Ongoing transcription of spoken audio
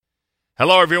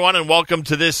Hello, everyone, and welcome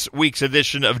to this week's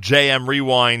edition of JM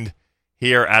Rewind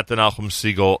here at the Nachum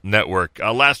Segal Network.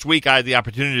 Last week, I had the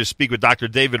opportunity to speak with Dr.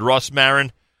 David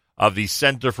Rossmarin of the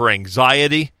Center for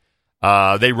Anxiety.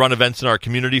 They run events in our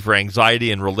community for anxiety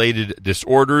and related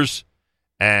disorders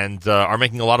and are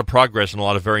making a lot of progress in a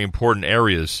lot of very important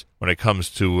areas when it comes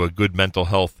to good mental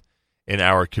health in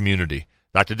our community.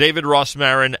 Dr. David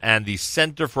Rossmarin and the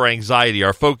Center for Anxiety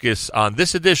are focused on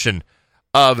this edition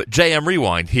of JM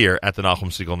Rewind here at the Nachum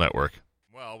Segal Network.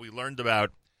 Well, we learned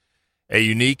about a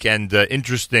unique and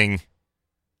interesting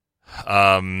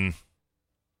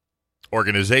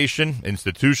organization,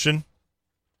 institution,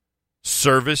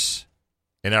 service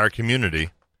in our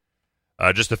community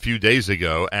just a few days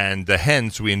ago, and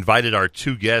hence we invited our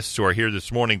two guests who are here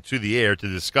this morning to the air to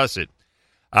discuss it.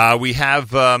 We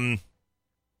have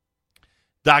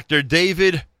Dr.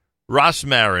 David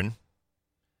Rossmarin,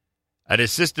 an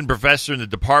assistant professor in the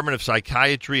Department of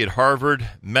Psychiatry at Harvard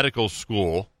Medical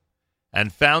School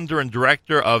and founder and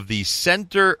director of the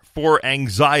Center for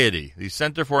Anxiety. The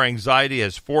Center for Anxiety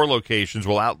has 4 locations.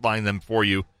 We'll outline them for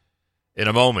you in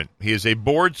a moment. He is a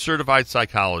board-certified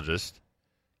psychologist,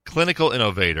 clinical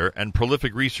innovator, and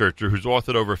prolific researcher who's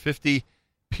authored over 50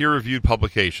 peer-reviewed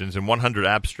publications and 100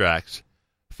 abstracts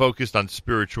focused on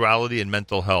spirituality and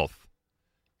mental health.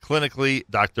 Clinically,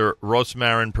 Dr.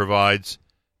 Rossmarin provides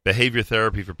behavior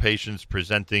therapy for patients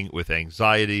presenting with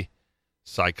anxiety,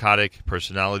 psychotic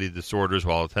personality disorders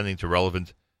while attending to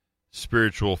relevant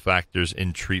spiritual factors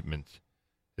in treatment.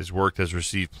 His work has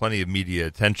received plenty of media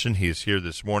attention. He is here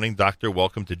this morning. Doctor,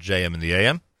 welcome to JM in the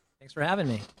AM. Thanks for having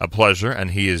me. A pleasure.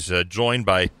 And he is joined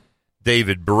by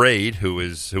David Braid, who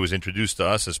was introduced to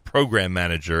us as program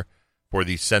manager for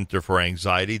the Center for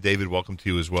Anxiety. David, welcome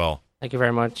to you as well. Thank you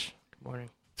very much. Good morning.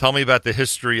 Tell me about the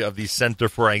history of the Center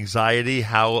for Anxiety.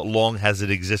 How long has it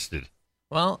existed?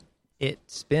 Well,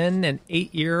 it's been an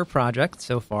 8-year project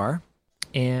so far,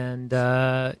 and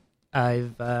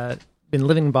I've been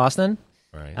living in Boston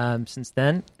since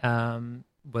then.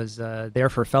 Was there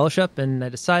for fellowship, and I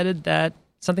decided that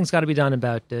something's got to be done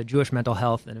about Jewish mental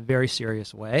health in a very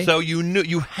serious way. So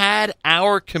you had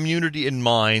our community in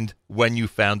mind when you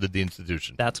founded the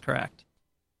institution. That's correct.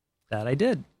 That I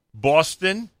did.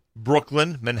 Boston,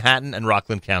 Brooklyn, Manhattan, and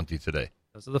Rockland County today.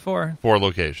 Those are the 4. 4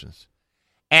 locations.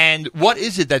 And what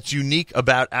is it that's unique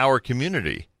about our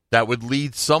community that would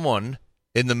lead someone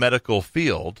in the medical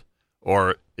field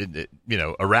or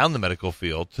around the medical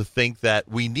field to think that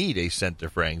we need a Center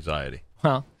for Anxiety?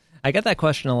 Well, I get that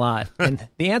question a lot, and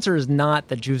the answer is not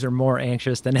that Jews are more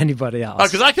anxious than anybody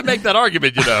else. Because I can make that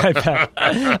argument,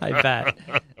 I bet.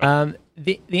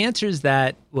 The answer is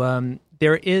that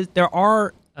there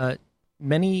are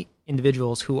many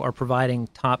individuals who are providing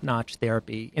top-notch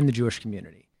therapy in the Jewish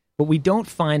community, but we don't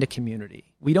find a community.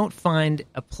 We don't find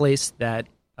a place that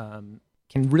can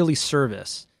really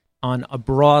service on a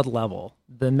broad level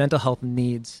the mental health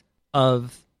needs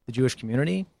of the Jewish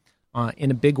community in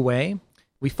a big way.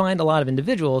 We find a lot of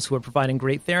individuals who are providing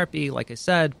great therapy, like I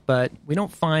said, but we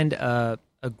don't find a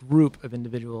group of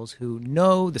individuals who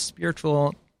know the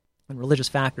spiritual and religious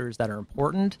factors that are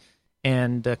important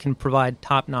and can provide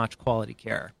top-notch quality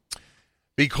care.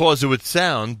 Because it would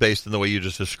sound, based on the way you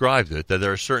just described it, that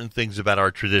there are certain things about our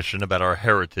tradition, about our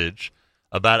heritage,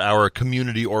 about our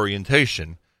community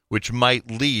orientation, which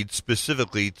might lead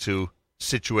specifically to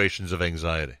situations of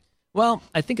anxiety. Well,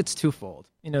 I think it's twofold.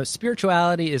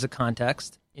 Spirituality is a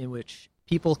context in which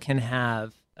people can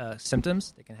have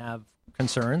symptoms, they can have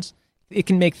concerns. It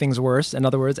can make things worse, in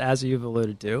other words, as you've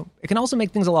alluded to. It can also make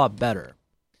things a lot better.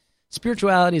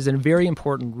 Spirituality is a very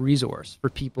important resource for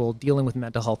people dealing with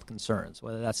mental health concerns,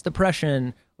 whether that's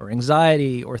depression or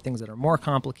anxiety or things that are more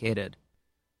complicated.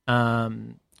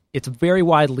 It's very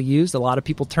widely used. A lot of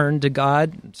people turn to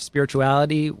God,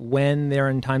 spirituality, when they're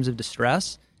in times of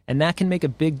distress, and that can make a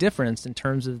big difference in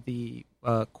terms of the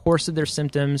course of their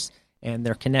symptoms and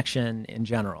their connection in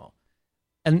general.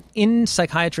 And in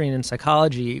psychiatry and in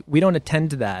psychology, we don't attend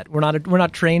to that. We're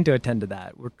not trained to attend to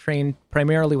that. We're trained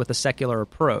primarily with a secular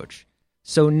approach.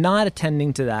 So not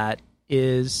attending to that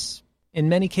is, in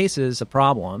many cases, a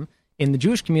problem. In the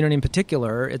Jewish community in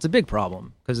particular, it's a big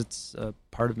problem because it's a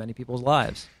part of many people's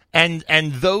lives. And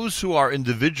those who are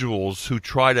individuals who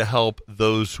try to help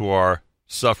those who are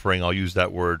suffering, I'll use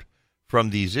that word,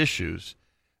 from these issues,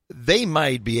 they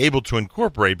might be able to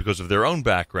incorporate, because of their own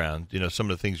background,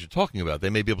 some of the things you're talking about. They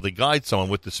may be able to guide someone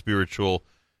with the spiritual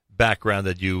background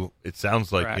that it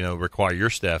sounds like, Correct. Require your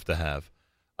staff to have.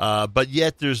 But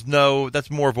yet that's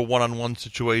more of a one-on-one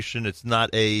situation. It's not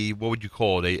what would you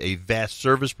call it, a vast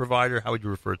service provider? How would you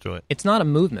refer to it? It's not a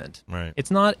movement. Right.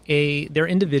 It's not they're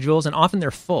individuals, and often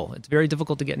they're full. It's very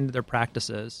difficult to get into their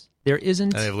practices. There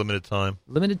isn't... And they have limited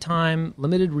time,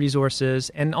 limited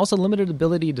resources, and also limited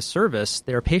ability to service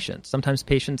their patients. Sometimes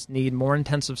patients need more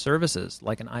intensive services,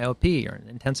 like an IOP or an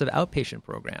intensive outpatient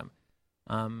program.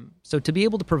 So to be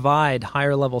able to provide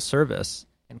higher-level service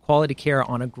and quality care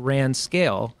on a grand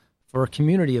scale for a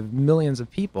community of millions of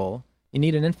people, you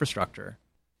need an infrastructure.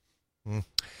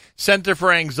 Center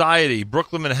for Anxiety,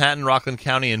 Brooklyn, Manhattan, Rockland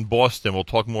County, and Boston. We'll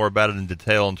talk more about it in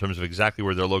detail in terms of exactly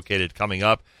where they're located coming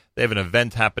up. They have an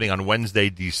event happening on Wednesday,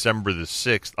 December the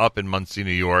 6th, up in Muncie,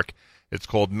 New York. It's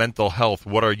called Mental Health,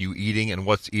 What Are You Eating and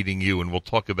What's Eating You? And we'll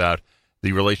talk about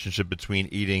the relationship between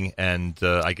eating and,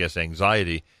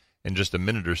 anxiety in just a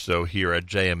minute or so here at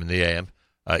JM and the AM.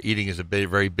 Eating is a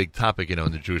very big topic, in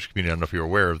the Jewish community. I don't know if you're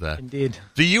aware of that. Indeed.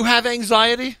 Do you have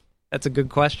anxiety? That's a good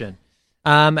question.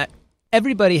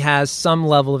 Everybody has some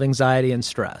level of anxiety and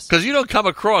stress. Because you don't come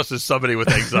across as somebody with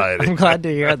anxiety. I'm glad to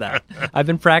hear that. I've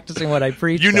been practicing what I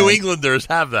preach. You New Englanders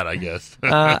have that, I guess.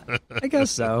 I guess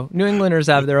so. New Englanders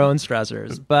have their own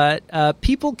stressors, but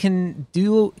people can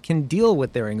deal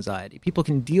with their anxiety. People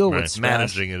can deal with stress.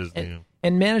 Managing it is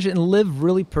and manage it and live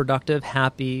really productive,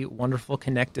 happy, wonderful,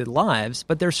 connected lives.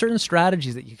 But there are certain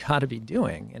strategies that you got to be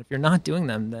doing, and if you're not doing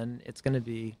them, then it's going to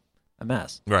be a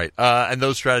mess. Right. And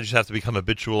those strategies have to become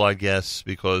habitual, I guess,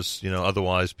 because,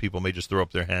 otherwise people may just throw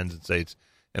up their hands and say it's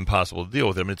impossible to deal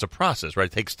with it. I mean, it's a process, right?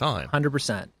 It takes time. 100%.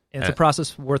 And it's a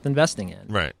process worth investing in.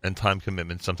 Right. And time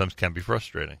commitment sometimes can be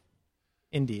frustrating.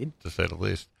 Indeed. To say the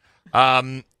least. All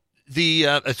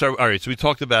right, so we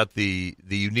talked about the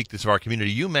uniqueness of our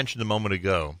community. You mentioned a moment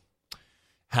ago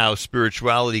how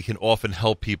spirituality can often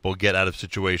help people get out of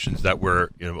situations that we're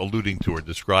alluding to or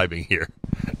describing here.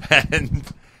 And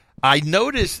I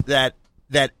noticed that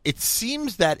it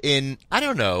seems that in, I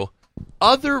don't know,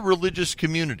 other religious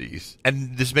communities,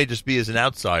 and this may just be as an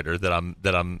outsider that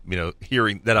I'm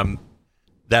hearing, that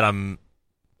I'm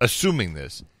assuming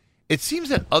this. It seems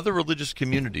that other religious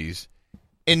communities,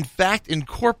 in fact,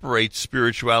 incorporate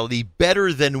spirituality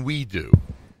better than we do.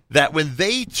 That when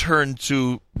they turn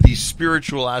to the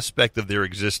spiritual aspect of their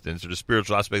existence or the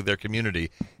spiritual aspect of their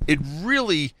community, it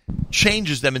really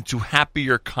changes them into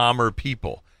happier, calmer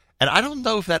people. And I don't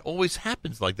know if that always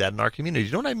happens like that in our community.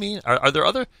 You know what I mean? Are there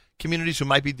other communities who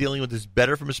might be dealing with this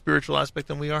better from a spiritual aspect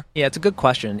than we are? Yeah, it's a good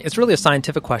question. It's really a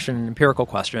scientific question, an empirical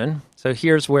question. So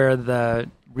here's where the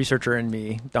researcher in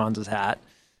me dons his hat.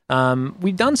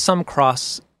 We've done some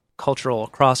cross-cultural,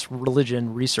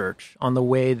 cross-religion research on the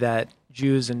way that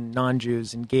Jews and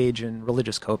non-Jews engage in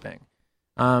religious coping.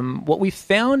 What we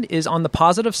found is on the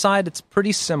positive side, it's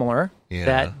pretty similar,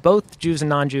 that both Jews and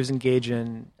non-Jews engage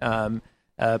in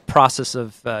a process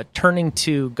of turning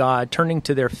to God, turning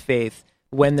to their faith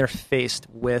when they're faced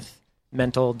with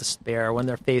mental despair, when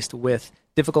they're faced with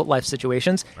difficult life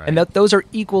situations, and that those are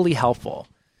equally helpful.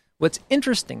 What's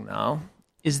interesting, though,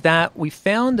 is that we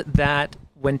found that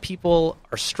when people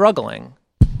are struggling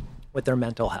with their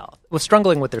mental health,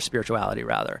 struggling with their spirituality,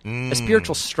 rather, a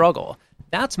spiritual struggle,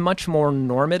 that's much more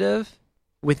normative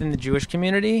within the Jewish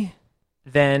community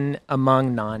than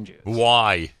among non-Jews.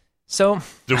 Why? So,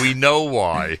 do we know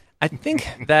why? I think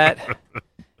that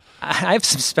I have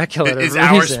some speculative reasons. Is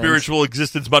our spiritual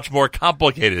existence much more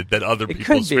complicated than other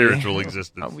people's spiritual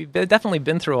existence? We've definitely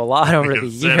been through a lot over the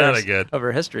years,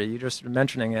 over history. You just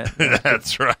mentioning it.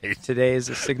 That's right. Today is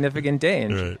a significant day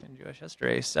in Jewish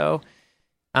history. So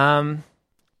I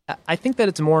think that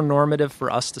it's more normative for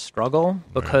us to struggle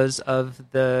because of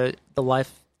the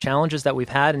life challenges that we've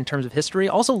had in terms of history.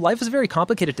 Also, life is very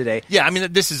complicated today. Yeah,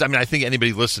 I think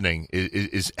anybody listening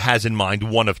has in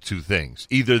mind one of two things.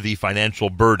 Either the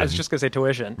financial burden. I was just going to say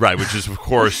tuition. Right, which is, of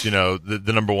course, the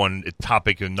number one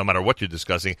topic, no matter what you're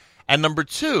discussing. And number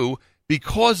two,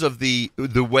 because of the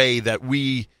way that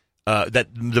that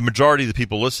the majority of the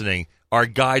people listening are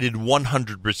guided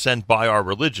 100% by our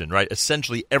religion, right?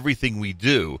 Essentially everything we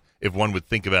do, if one would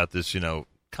think about this,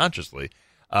 consciously,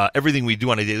 everything we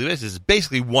do on a daily basis is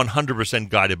basically 100%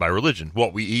 guided by religion.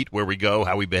 What we eat, where we go,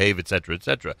 how we behave, et cetera, et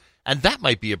cetera. And that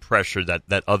might be a pressure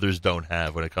that others don't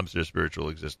have when it comes to their spiritual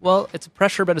existence. Well, it's a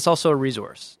pressure, but it's also a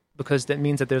resource, because that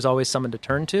means that there's always someone to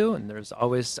turn to, and there's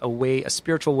always a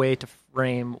spiritual way to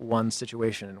frame one's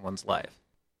situation in one's life.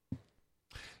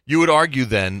 You would argue,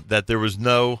 then, that there was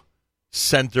no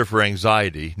center for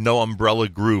anxiety, no umbrella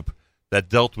group that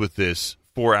dealt with this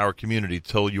for our community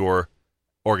till your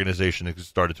organization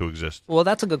started to exist? Well,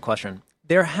 that's a good question.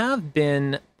 There have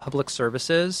been public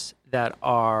services that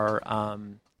are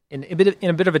in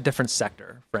a bit of a different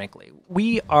sector, frankly.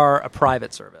 We are a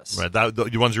private service. Right.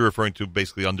 The ones you're referring to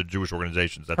basically under Jewish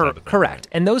organizations. That type of thing, correct. Right?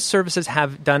 And those services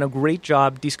have done a great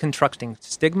job deconstructing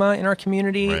stigma in our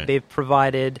community. Right. They've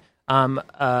provided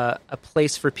a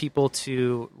place for people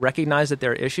to recognize that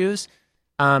there are issues.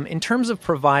 In terms of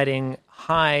providing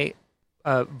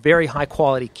very high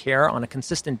quality care on a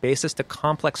consistent basis to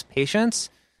complex patients,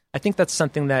 I think that's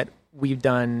something that we've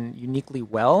done uniquely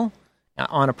well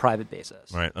on a private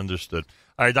basis. Right, understood.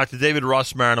 All right, Dr. David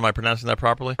Rossmarin, am I pronouncing that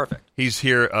properly? Perfect. He's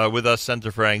here with us,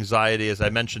 Center for Anxiety. As I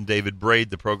mentioned, David Braid,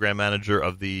 the program manager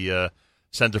of the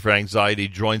Center for Anxiety,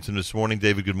 joins him this morning.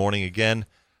 David, good morning again.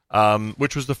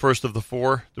 Which was the first of the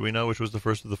four? Do we know which was the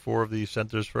first of the four of the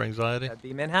Centers for Anxiety? That'd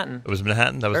be Manhattan. It was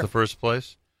Manhattan? That was Sure. the first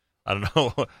place? I don't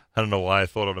know. I don't know why I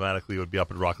thought automatically it would be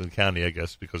up in Rockland County, I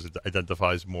guess, because it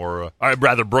identifies more, or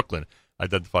rather Brooklyn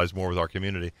identifies more with our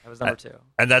community. That was number 2.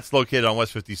 And that's located on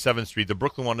West 57th Street. The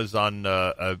Brooklyn one is on,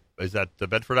 is that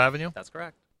Bedford Avenue? That's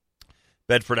correct.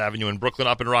 Bedford Avenue in Brooklyn.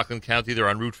 Up in Rockland County, they're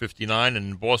on Route 59, and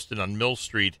in Boston on Mill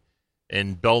Street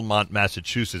in Belmont,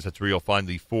 Massachusetts. That's where you'll find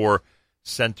the 4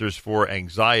 Centers for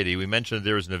Anxiety. We mentioned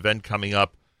there is an event coming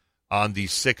up on the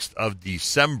 6th of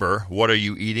December. What are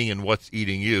you eating and what's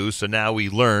eating you? So now we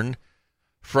learn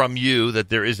from you that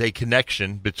there is a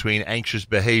connection between anxious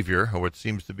behavior, or what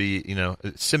seems to be,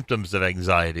 symptoms of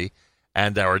anxiety,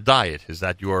 and our diet. Is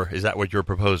that what you're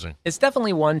proposing? It's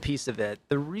definitely one piece of it.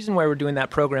 The reason why we're doing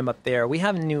that program up there, we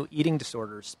have a new eating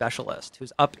disorders specialist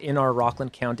who's up in our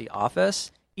Rockland County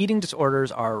office. Eating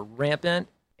disorders are rampant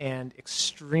and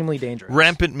extremely dangerous.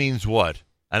 Rampant means what?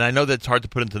 And I know that's hard to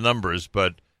put into numbers,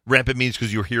 but rampant means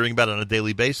because you're hearing about it on a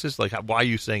daily basis? Like, why are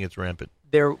you saying it's rampant?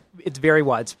 It's very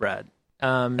widespread.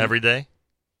 Every day?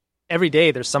 Every day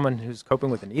there's someone who's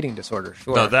coping with an eating disorder,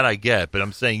 sure. No, that I get, but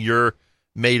I'm saying you're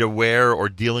made aware or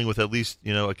dealing with at least,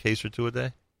 a case or two a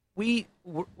day?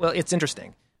 Well, it's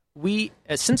interesting.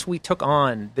 Since we took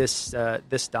on this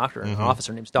doctor in our office,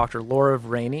 her name's Dr. Laura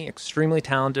Rainey, extremely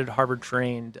talented,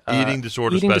 Harvard-trained eating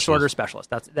disorder specialist.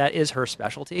 That is her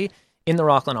specialty in the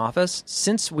Rockland office.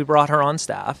 Since we brought her on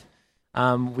staff,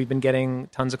 we've been getting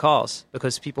tons of calls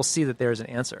because people see that there's an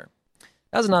answer.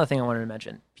 That was another thing I wanted to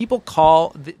mention. People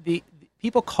call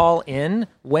people call in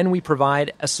when we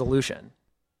provide a solution.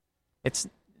 It's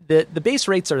the base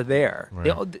rates are there.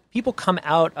 Right. People come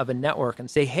out of a network and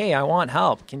say, "Hey, I want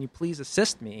help. Can you please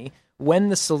assist me?" when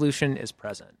the solution is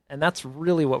present. And that's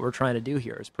really what we're trying to do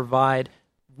here, is provide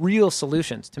real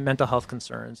solutions to mental health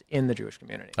concerns in the Jewish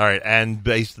community. All right, and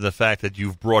based on the fact that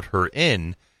you've brought her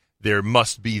in, there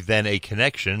must be then a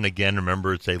connection. Again,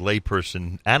 remember, it's a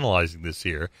layperson analyzing this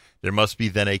here. There must be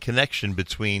then a connection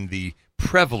between the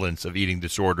prevalence of eating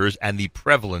disorders and the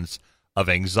prevalence of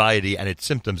anxiety and its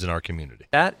symptoms in our community.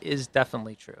 That is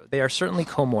definitely true. They are certainly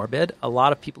comorbid. A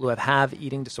lot of people who have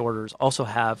eating disorders also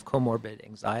have comorbid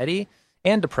anxiety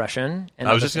and depression. And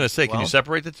I was just going to say, can you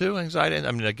separate the two? Anxiety,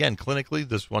 I mean, again, clinically,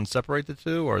 does one separate the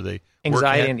two? Or are they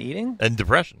anxiety and eating? And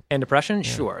depression. And depression, yeah.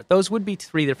 Sure. Those would be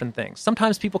 3 different things.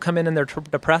 Sometimes people come in and they're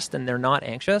depressed and they're not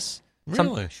anxious.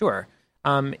 Really? Sure.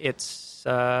 It's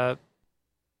not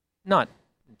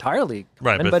entirely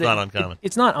common. Right, but it's not uncommon.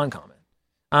 It's not uncommon.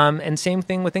 And same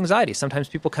thing with anxiety. Sometimes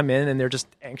people come in and they're just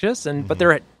anxious, but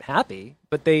they're happy,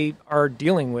 but they are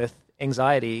dealing with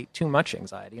anxiety, too much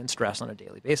anxiety and stress on a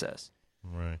daily basis.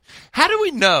 Right. How do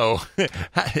we know?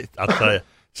 I'll tell you,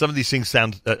 some of these things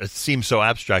seem so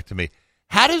abstract to me.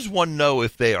 How does one know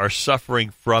if they are suffering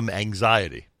from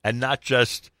anxiety and not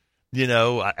just,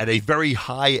 at a very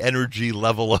high energy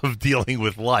level of dealing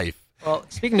with life? Well,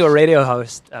 speaking to a radio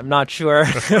host, I'm not sure.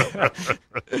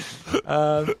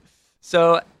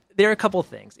 So there are a couple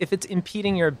things. If it's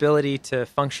impeding your ability to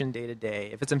function day to day,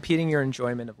 if it's impeding your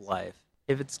enjoyment of life,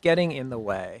 if it's getting in the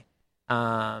way.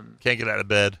 Can't get out of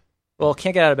bed. Well,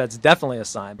 can't get out of bed is definitely a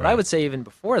sign. But right. I would say even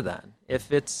before then,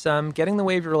 if it's getting in the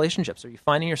way of your relationships, are you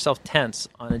finding yourself tense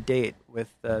on a date with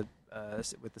the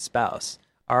spouse?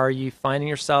 Are you finding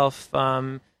yourself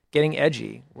getting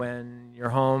edgy when you're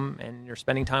home and you're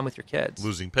spending time with your kids?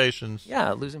 Losing patience.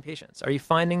 Yeah, losing patience. Are you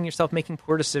finding yourself making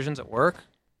poor decisions at work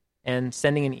and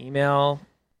sending an email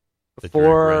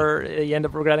before you end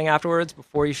up regretting afterwards,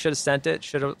 before you should have sent it,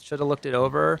 should have looked it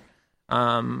over?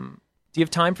 Do you have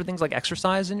time for things like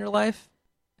exercise in your life?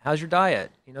 How's your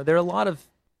diet? There are a lot of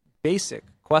basic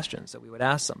questions that we would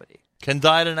ask somebody. Can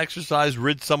diet and exercise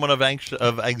rid someone of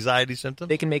anxiety symptoms?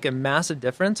 They can make a massive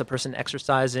difference. A person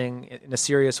exercising in a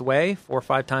serious way 4 or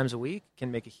 5 times a week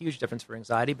can make a huge difference for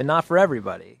anxiety, but not for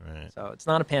everybody. Right. So it's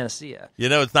not a panacea.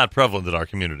 It's not prevalent in our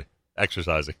community.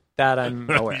 exercising. That I'm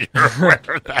aware. You're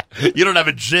aware of that. You don't have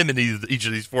a gym in each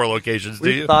of these 4 locations, do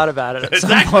you? We thought about it. It's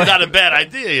actually not a bad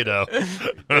idea, you know.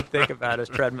 Think about it as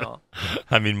treadmill.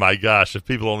 I mean, my gosh, if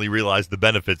people only realize the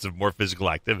benefits of more physical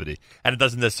activity, and it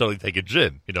doesn't necessarily take a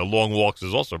gym. You know, long walks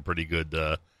is also pretty good.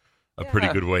 Pretty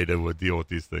good way to deal with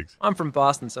these things. I'm from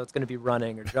Boston, so it's going to be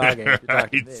running or jogging if you're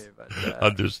talking to me. But,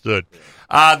 Understood.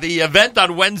 The event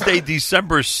on Wednesday,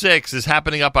 December 6th, is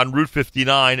happening up on Route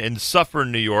 59 in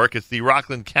Suffern, New York. It's the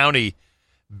Rockland County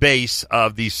base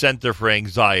of the Center for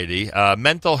Anxiety.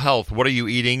 Mental health, what are you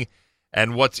eating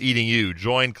and what's eating you?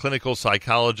 Join clinical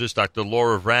psychologist Dr.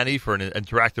 Laura Vrani for an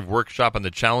interactive workshop on the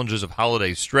challenges of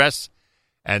holiday stress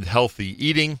and healthy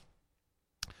eating.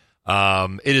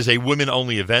 It is a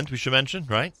women-only event, we should mention,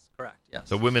 right? Correct, yes.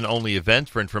 It's a women-only event.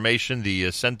 For information,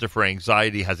 the Center for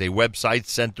Anxiety has a website,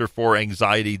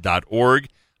 centerforanxiety.org.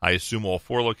 I assume all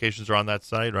 4 locations are on that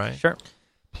site, right? Sure.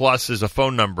 Plus is a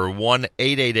phone number,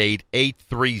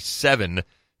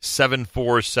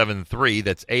 1-888-837-7473.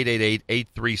 That's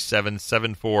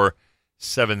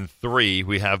 888-837-7473.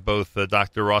 We have both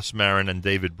Dr. Ross Marin and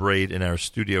David Braid in our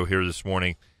studio here this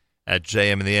morning at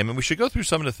JM in the AM. And we should go through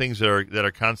some of the things that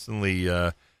are constantly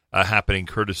happening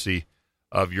courtesy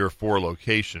of your 4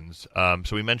 locations.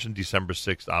 So we mentioned December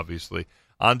 6th, obviously.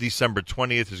 On December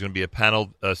 20th, there's going to be a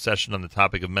panel session on the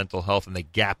topic of mental health and the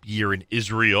gap year in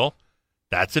Israel.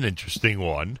 That's an interesting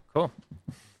one. Cool.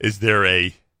 Is there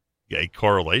a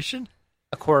correlation?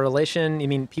 A correlation? You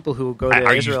mean people who go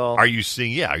to Israel? Are you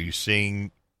seeing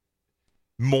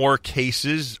more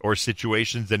cases or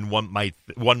situations than one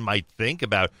might think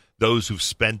about those who've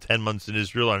spent 10 months in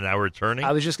Israel and are now returning?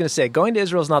 I was just going to say, going to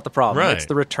Israel is not the problem. Right. It's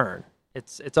the return.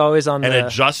 It's always on an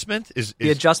adjustment.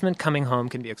 The adjustment coming home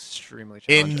can be extremely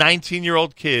challenging.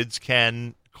 19-year-old kids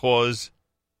can cause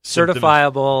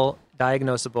certifiable,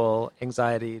 diagnosable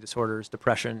anxiety disorders,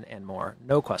 depression, and more.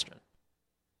 No question.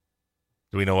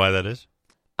 Do we know why that is?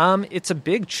 It's a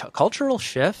big cultural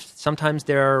shift. Sometimes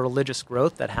there are religious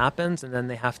growth that happens, and then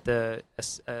they have to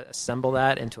assemble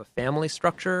that into a family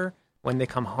structure when they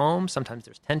come home. Sometimes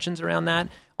there's tensions around that.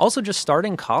 Also, just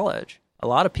starting college. A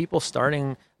lot of people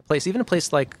starting a place, even a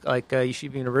place like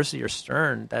Yeshiva University or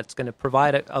Stern, that's going to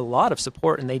provide a lot of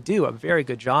support, and they do a very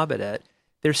good job at it.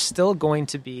 There's still going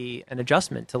to be an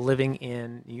adjustment to living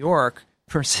in New York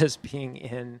versus being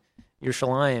in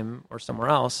Yerushalayim or somewhere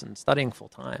else and studying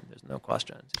full-time. There's no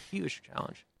question. It's a huge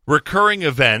challenge. Recurring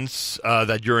events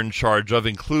that you're in charge of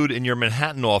include in your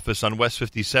Manhattan office on West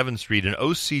 57th Street an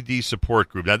OCD support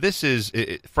group. Now, this is,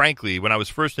 frankly, when I was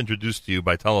first introduced to you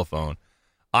by telephone,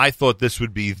 I thought this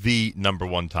would be the number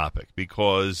one topic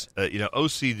because,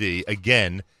 OCD,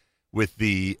 again, with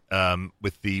the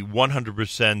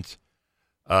 100%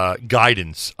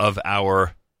 guidance of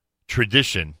our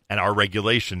tradition and our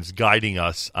regulations guiding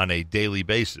us on a daily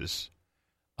basis,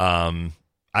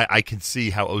 I can see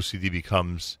how OCD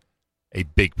becomes a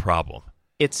big problem.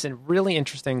 It's a really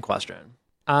interesting question.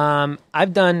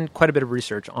 I've done quite a bit of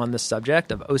research on the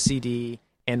subject of OCD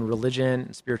and religion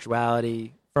and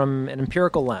spirituality from an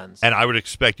empirical lens. And I would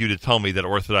expect you to tell me that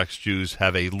Orthodox Jews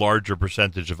have a larger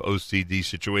percentage of OCD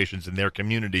situations in their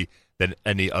community than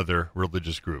any other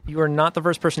religious group. You are not the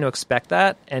first person to expect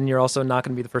that, and you're also not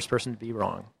going to be the first person to be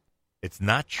wrong. It's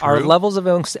not true. Our levels of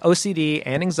OCD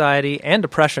and anxiety and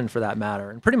depression, for that matter,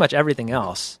 and pretty much everything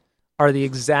else, are the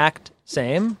exact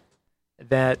same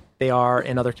that they are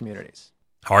in other communities.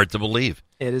 Hard to believe.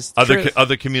 It is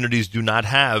other communities do not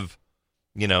have,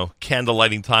 candle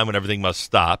lighting time when everything must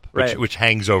stop, which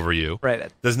hangs over you.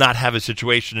 Right. Does not have a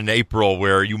situation in April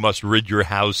where you must rid your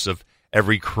house of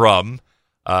every crumb.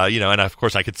 And of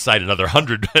course I could cite another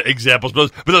 100 examples,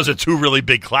 but those are 2 really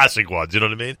big classic ones. You know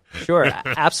what I mean? Sure,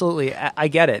 absolutely. I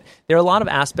get it. There are a lot of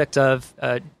aspects of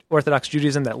Orthodox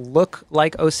Judaism that look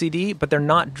like OCD, but they're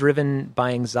not driven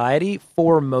by anxiety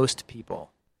for most people.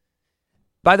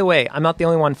 By the way, I'm not the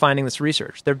only one finding this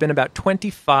research. There have been about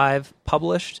 25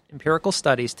 published empirical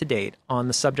studies to date on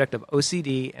the subject of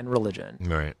OCD and religion.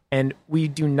 Right. And we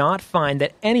do not find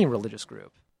that any religious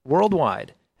group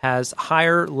worldwide has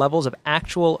higher levels of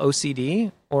actual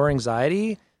OCD or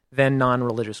anxiety than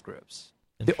non-religious groups.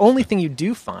 The only thing you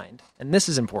do find, and this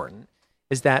is important,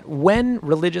 is that when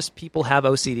religious people have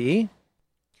OCD,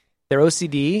 their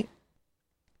OCD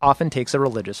often takes a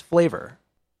religious flavor.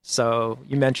 So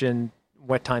you mentioned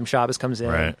what time Shabbos comes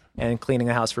in and cleaning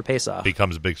a house for Pesach.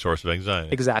 Becomes a big source of anxiety.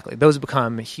 Exactly. Those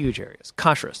become huge areas.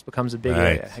 Kashrus becomes a big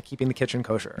area. Keeping the kitchen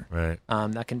kosher. Right.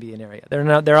 That can be an area. There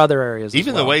are other areas even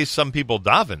as well. The way some people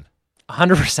daven.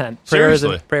 100%.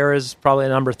 Prayer is probably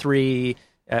number 3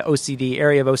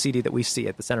 area of OCD that we see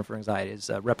at the Center for Anxiety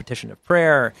is repetition of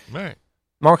prayer. Right.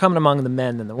 More common among the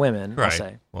men than the women, I'll Right.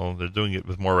 say. Well, they're doing it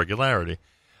with more regularity.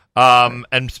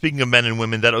 And speaking of men and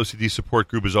women, that OCD support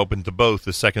group is open to both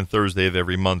the second Thursday of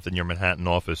every month in your Manhattan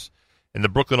office. In the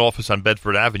Brooklyn office on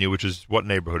Bedford Avenue, which is, what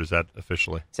neighborhood is that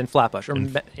officially? It's in Flatbush, or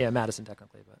Madison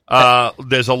technically. But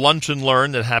There's a lunch and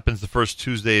learn that happens the first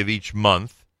Tuesday of each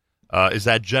month. Is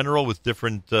that general with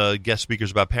different guest speakers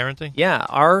about parenting? yeah,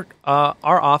 our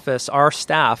office, our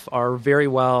staff are very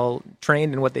well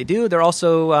trained in what they do. They're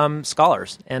also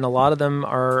scholars, and a lot of them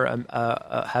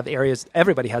are have areas.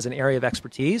 Everybody has an area of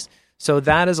expertise. So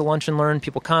that is a lunch and learn.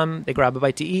 People come, they grab a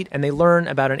bite to eat, and they learn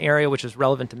about an area which is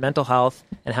relevant to mental health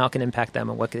and how it can impact them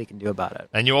and what they can do about it.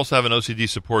 And you also have an OCD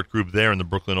support group there in the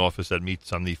Brooklyn office that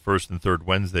meets on the first and third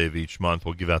Wednesday of each month.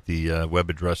 We'll give out the web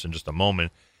address in just a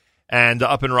moment. And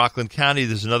up in Rockland County,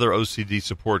 there's another OCD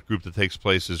support group that takes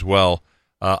place as well.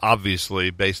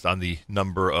 Obviously, based on the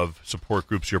number of support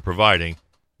groups you're providing,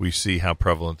 we see how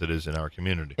prevalent it is in our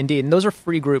community. Indeed, and those are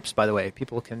free groups, by the way.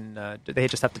 People can they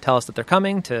just have to tell us that they're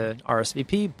coming to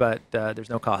RSVP, but there's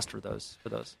no cost for those.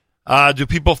 Do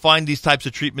people find these types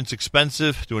of treatments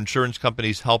expensive? Do insurance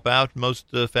companies help out most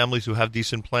families who have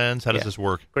decent plans? How does this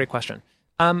work? Great question.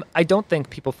 I don't think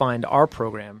people find our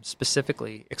program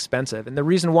specifically expensive, and the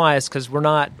reason why is because we're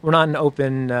not an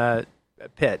open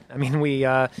pit. I mean,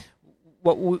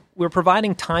 we're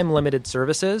providing time limited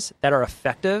services that are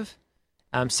effective.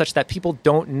 Such that people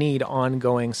don't need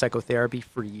ongoing psychotherapy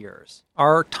for years.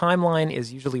 Our timeline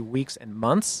is usually weeks and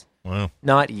months,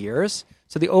 not years.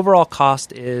 So the overall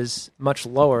cost is much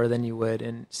lower than you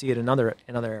would see it in other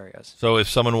areas. So if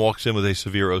someone walks in with a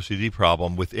severe OCD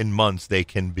problem, within months they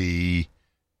can be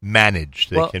managed.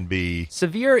 They can be...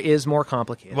 Severe is more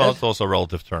complicated. Well, it's also a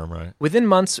relative term, right? Within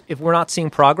months, if we're not seeing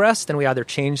progress, then we either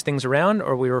change things around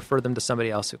or we refer them to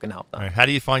somebody else who can help them. Right. How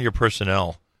do you find your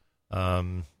personnel?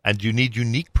 And do you need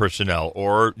unique personnel,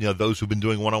 or those who've been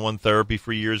doing one-on-one therapy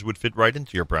for years would fit right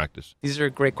into your practice? These are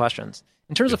great questions.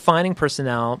 In terms of finding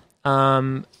personnel,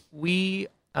 we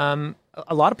a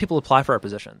lot of people apply for our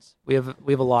positions. We have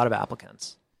a lot of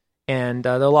applicants, and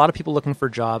there are a lot of people looking for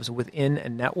jobs within a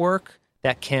network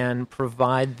that can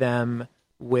provide them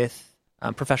with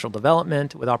professional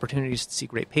development, with opportunities to see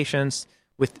great patients.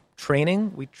 With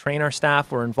training, we train our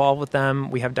staff. We're involved with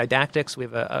them. We have didactics. We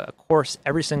have a course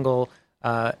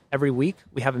every week.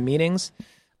 We have meetings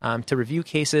to review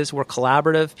cases. We're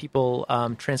collaborative. People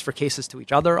transfer cases to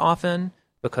each other often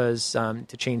because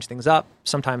to change things up.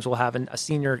 Sometimes we'll have a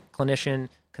senior clinician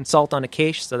consult on a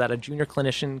case so that a junior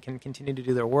clinician can continue to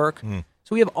do their work.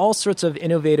 So we have all sorts of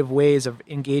innovative ways of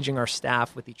engaging our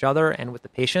staff with each other and with the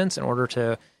patients in order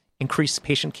to increase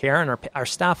patient care, and our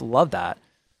staff love that.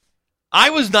 I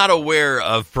was not aware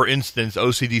of, for instance,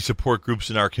 OCD support groups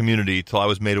in our community till I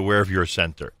was made aware of your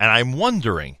center. And I'm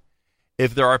wondering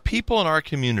if there are people in our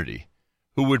community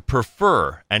who would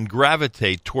prefer and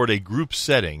gravitate toward a group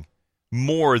setting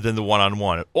more than the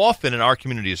one-on-one. Often in our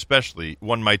community especially,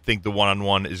 one might think the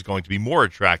one-on-one is going to be more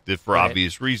attractive for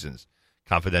obvious reasons.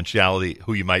 Confidentiality,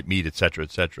 who you might meet, et cetera,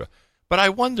 et cetera. But I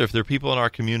wonder if there are people in our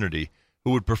community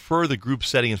who would prefer the group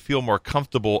setting and feel more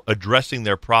comfortable addressing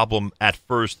their problem at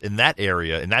first in that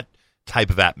area, in that type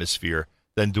of atmosphere,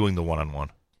 than doing the one-on-one?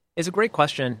 It's a great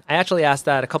question. I actually asked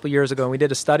that a couple years ago, and we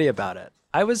did a study about it.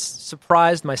 I was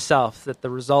surprised myself that the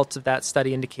results of that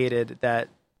study indicated that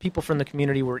people from the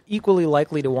community were equally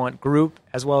likely to want group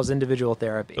as well as individual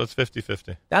therapy. So it's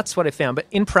 50-50. That's what I found. But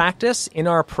in practice, in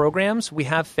our programs, we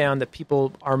have found that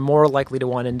people are more likely to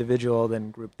want individual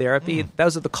than group therapy.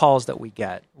 Those are the calls that we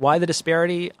get. Why the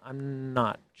disparity? I'm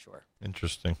not sure.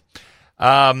 Interesting.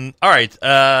 All right.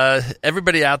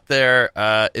 Everybody out there,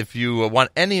 if you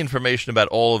want any information about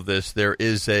all of this, there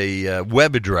is a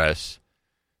web address,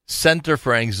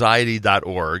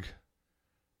 centerforanxiety.org.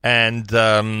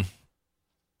 And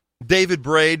David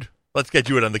Braid, let's get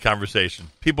you in on the conversation.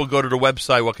 People go to the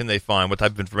website. What can they find? What type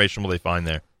of information will they find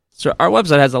there? So our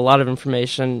website has a lot of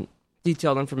information,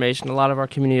 detailed information. A lot of our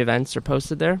community events are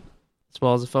posted there, as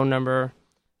well as a phone number,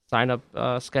 sign-up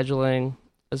scheduling,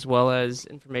 as well as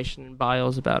information and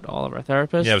bios about all of our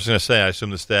therapists. Yeah, I was going to say, I assume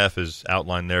the staff is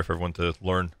outlined there for everyone to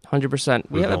learn.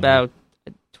 100%. We have about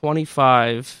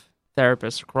 25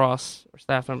 therapists across, or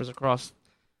staff members across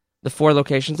the 4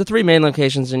 locations. The 3 main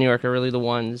locations in New York are really the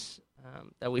ones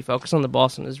that we focus on. The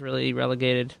Boston is really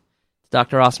relegated to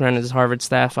Dr. Rossman and his Harvard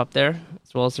staff up there,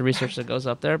 as well as the research that goes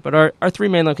up there. But our 3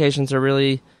 main locations are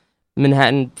really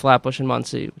Manhattan, Flatbush, and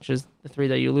Muncie, which is the 3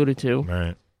 that you alluded to.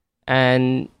 Right.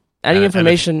 And any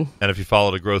information... And if you follow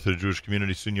the growth of the Jewish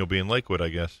community, soon you'll be in Lakewood, I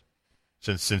guess.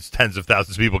 Since tens of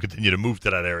thousands of people continue to move to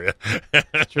that area.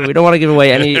 True. We don't want to give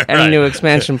away any Right. new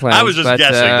expansion plans. I was just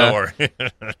guessing, don't worry.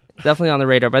 definitely on the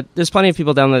radar. But there's plenty of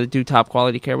people down there that do top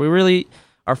quality care. We really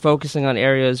are focusing on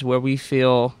areas where we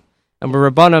feel, and we're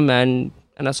Rabbanim and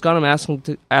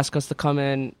Askunim ask us to come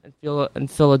in and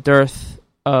fill a dearth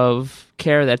of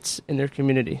care that's in their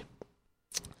community.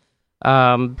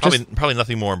 Probably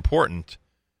nothing more important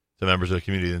to members of the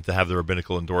community than to have the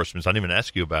rabbinical endorsements. I didn't even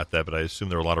ask you about that, but I assume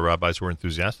there are a lot of rabbis who are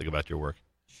enthusiastic about your work.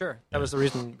 Sure. That was the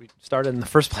reason we started in the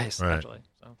first place, actually.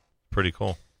 So. Pretty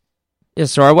cool. Yeah,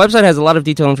 so our website has a lot of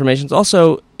detailed information.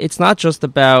 Also, it's not just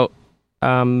about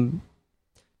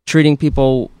treating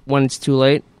people when it's too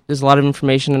late. There's a lot of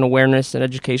information and awareness and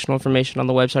educational information on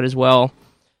the website as well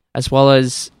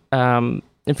as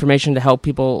information to help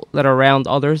people that are around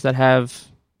others that have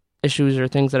issues or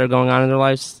things that are going on in their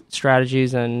lives,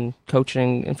 strategies and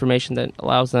coaching information that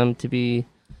allows them to be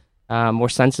more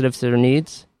sensitive to their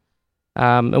needs.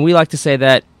 And we like to say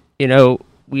that,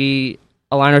 we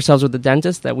align ourselves with the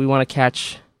dentist, that we want to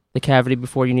catch the cavity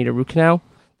before you need a root canal.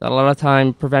 That a lot of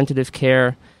time preventative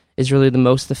care is really the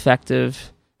most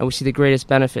effective, and we see the greatest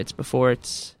benefits before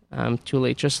it's too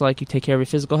late. Just like you take care of your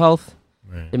physical health,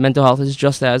 your mental health is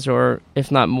just as, or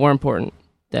if not more important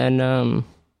than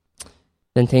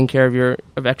taking care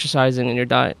of exercising and your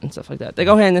diet and stuff like that. They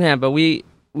go hand in hand, but we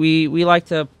like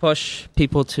to push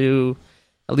people to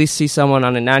at least see someone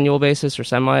on an annual basis or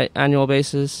semi-annual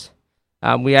basis.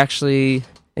 We actually,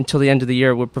 until the end of the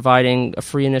year, we're providing a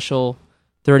free initial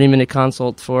 30-minute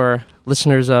consult for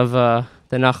listeners of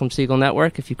the Nachum Segal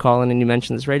Network. If you call in and you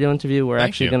mention this radio interview, we're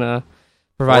actually going to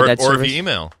provide that service. Or if you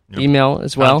email. Email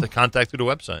as well. Contact through the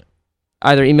website.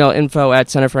 Either email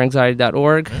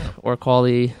info@centerforanxiety.org or call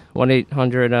the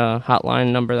 1-800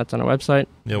 hotline number that's on our website.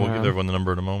 Yeah, we'll give everyone the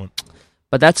number in a moment.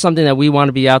 But that's something that we want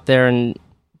to be out there and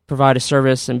provide a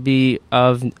service and be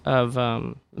of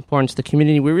importance to the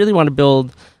community. We really want to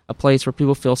build a place where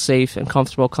people feel safe and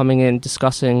comfortable coming in,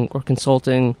 discussing or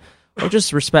consulting, or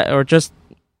just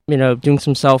doing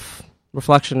some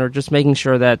self-reflection, or just making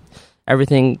sure that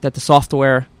everything, that the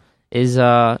software is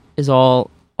all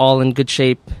in good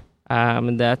shape,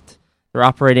 and that they're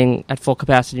operating at full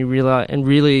capacity, and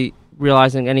really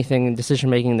realizing anything in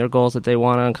decision-making, their goals that they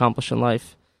want to accomplish in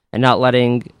life, and not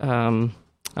letting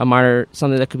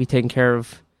something that could be taken care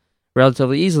of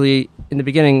relatively easily in the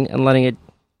beginning and letting it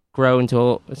grow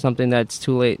into something that's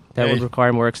too late, that would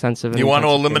require more extensive. You want to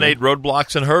eliminate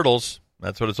roadblocks and hurdles.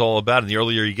 That's what it's all about. And the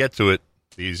earlier you get to it,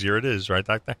 the easier it is, right,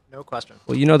 Doctor? No question.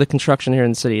 Well, the construction here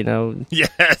in the city,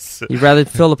 Yes. You'd rather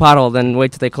fill the pothole than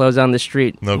wait till they close down the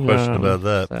street. No question about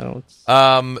that.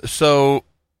 So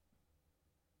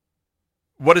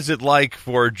what is it like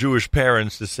for Jewish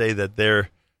parents to say that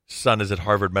their son is at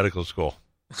Harvard Medical School?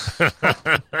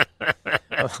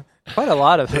 Quite a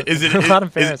lot of it. Is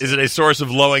it a source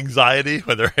of low anxiety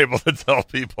when they're able to tell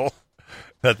people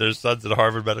that their son's at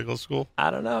Harvard Medical School? I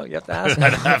don't know. You have to ask them.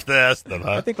 I'd have to ask them.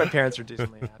 Huh? I think my parents are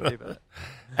decently happy. But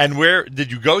And where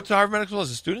did you go to Harvard Medical School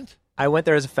as a student? I went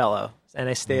there as a fellow, and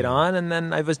I stayed on, and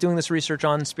then I was doing this research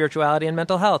on spirituality and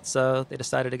mental health, so they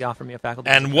decided to offer me a faculty.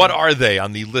 And what are they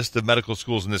on the list of medical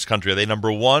schools in this country? Are they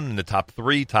number one in the top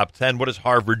 3, top 10? What is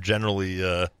Harvard generally?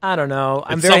 I don't know.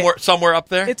 Somewhere up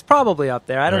there? It's probably up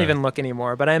there. I don't even look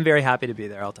anymore, but I'm very happy to be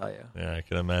there, I'll tell you. Yeah, I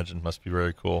can imagine. Must be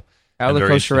very cool. All the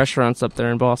kosher restaurants up there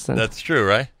in Boston. That's true,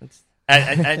 right?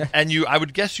 And you, I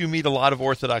would guess you meet a lot of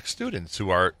Orthodox students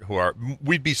who are.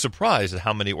 We'd be surprised at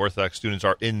how many Orthodox students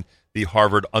are in the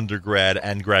Harvard undergrad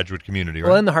and graduate community, right?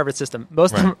 Well, in the Harvard system,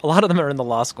 a lot of them are in the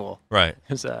law school. Right.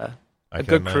 There's a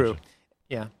good crew.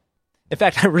 Yeah. In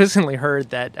fact, I recently heard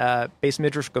that Beis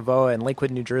Midrash Gavoa in Lakewood,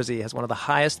 New Jersey, has one of the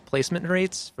highest placement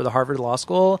rates for the Harvard Law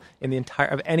School in the entire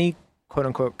of any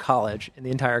quote-unquote college in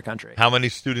the entire country. How many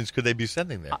students could they be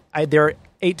sending there? There are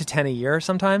 8 to 10 a year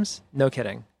sometimes. No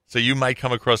kidding. So you might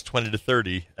come across 20 to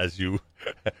 30 as you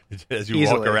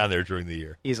walk around there during the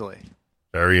year. Easily.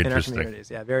 Very interesting. In our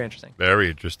communities. Yeah, very interesting. Very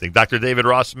interesting. Dr. David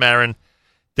Ross-Marin,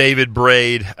 David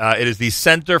Braid. It is the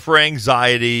Center for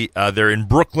Anxiety. They're in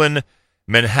Brooklyn,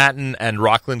 Manhattan, and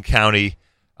Rockland County.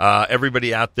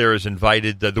 Everybody out there is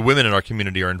invited. The women in our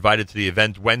community are invited to the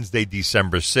event Wednesday,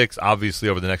 December 6th. Obviously,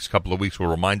 over the next couple of weeks, we'll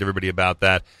remind everybody about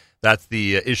that. That's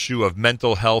the issue of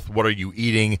mental health. What are you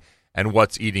eating and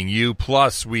what's eating you?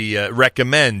 Plus, we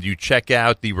recommend you check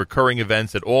out the recurring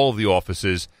events at all of the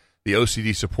offices, the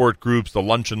OCD support groups, the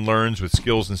Lunch and Learns with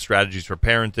skills and strategies for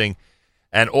parenting,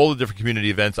 and all the different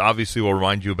community events. Obviously, we'll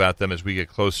remind you about them as we get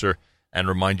closer and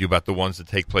remind you about the ones that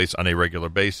take place on a regular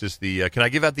basis. Can I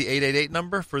give out the 888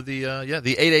 number for the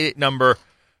 888 number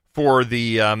for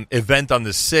the event on the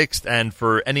 6th, and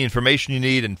for any information you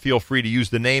need, and feel free to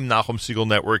use the name Nachum Segal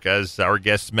Network, as our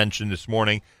guests mentioned this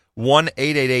morning,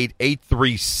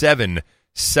 1-888-837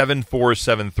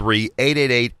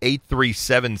 888-837-7473,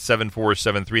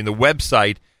 888-837-7473. And the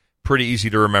website, pretty easy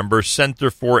to remember,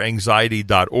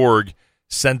 centerforanxiety.org,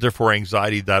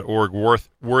 centerforanxiety.org,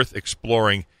 worth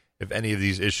exploring if any of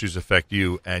these issues affect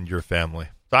you and your family.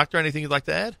 Doctor, anything you'd like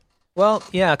to add? Well,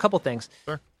 yeah, a couple things.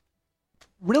 Sure.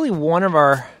 Really, one of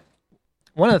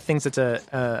the things that's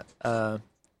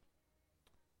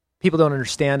people don't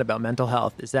understand about mental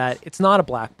health is that it's not a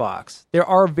black box. There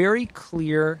are very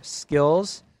clear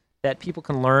skills that people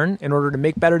can learn in order to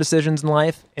make better decisions in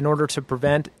life, in order to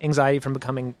prevent anxiety from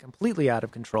becoming completely out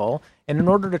of control, and in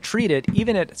order to treat it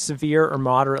even at severe or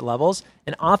moderate levels.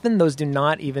 And often those do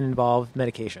not even involve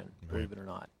medication, believe it or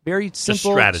not. Very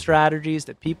simple strategies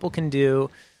that people can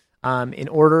do in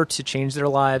order to change their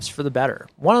lives for the better.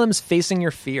 One of them is facing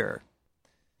your fear.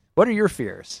 What are your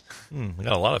fears? I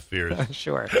got a lot of fears.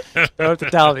 Sure. You don't have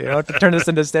to tell me. You don't have to turn this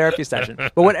into a therapy session.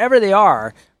 But whatever they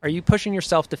are you pushing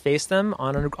yourself to face them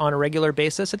on a regular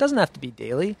basis? It doesn't have to be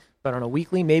daily, but on a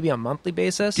weekly, maybe a monthly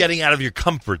basis. Getting out of your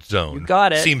comfort zone. You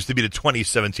got it. Seems to be the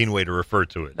 2017 way to refer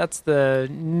to it. That's the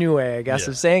new way, I guess,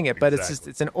 of saying it. But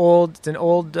it's an old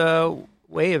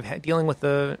way of dealing with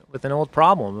an old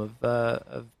problem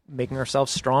of making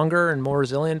ourselves stronger and more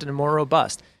resilient and more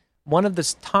robust. One of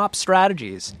the top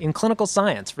strategies in clinical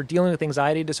science for dealing with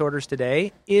anxiety disorders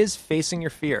today is facing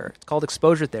your fear. It's called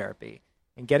exposure therapy,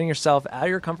 and getting yourself out of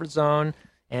your comfort zone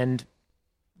and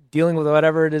dealing with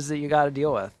whatever it is that you got to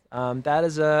deal with. That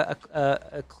is a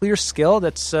clear skill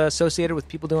that's associated with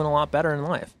people doing a lot better in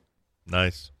life.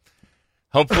 Nice.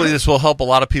 Hopefully this will help a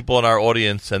lot of people in our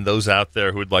audience, and those out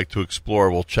there who would like to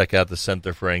explore will check out the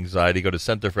Center for Anxiety. Go to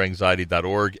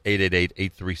centerforanxiety.org,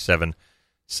 888-837-7473.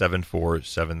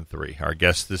 Our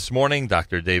guest this morning,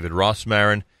 Dr. David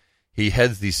Rosmarin. He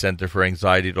heads the Center for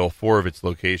Anxiety at all four of its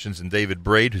locations, and David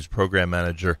Braid, who's program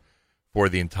manager for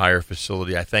the entire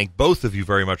facility. I thank both of you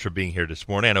very much for being here this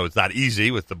morning. I know it's not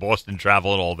easy with the Boston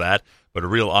travel and all that, but a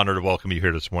real honor to welcome you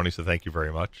here this morning, so thank you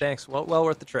very much. Thanks. Well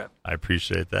worth the trip. I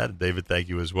appreciate that. David, thank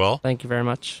you as well. Thank you very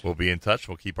much. We'll be in touch.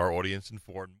 We'll keep our audience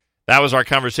informed. That was our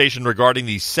conversation regarding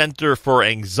the Center for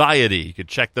Anxiety. You can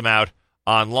check them out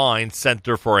online,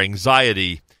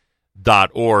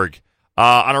 centerforanxiety.org.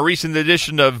 On a recent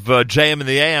edition of JM in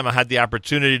the AM, I had the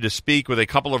opportunity to speak with a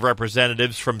couple of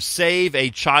representatives from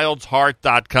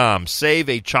SaveAChild'sHeart.com.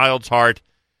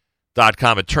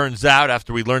 SaveAChild'sHeart.com. It turns out,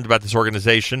 after we learned about this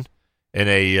organization in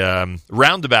a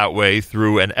roundabout way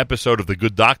through an episode of The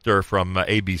Good Doctor from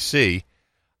ABC,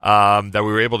 that we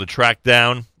were able to track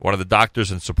down one of the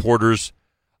doctors and supporters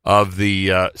of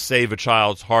the Save a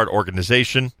Child's Heart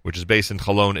organization, which is based in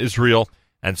Cologne, Israel,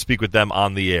 and speak with them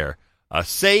on the air.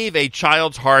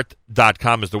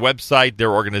 SaveAChild'sHeart.com is the website.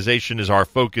 Their organization is our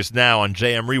focus now on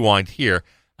JM Rewind here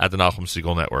at the Nachum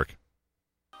Segal Network.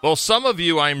 Well, some of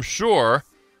you, I'm sure,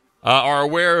 are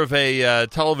aware of a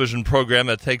television program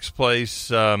that takes place,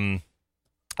 or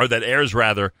that airs,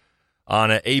 rather, on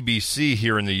ABC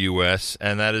here in the U.S.,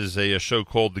 and that is a show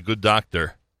called The Good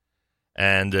Doctor.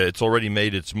 And it's already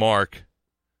made its mark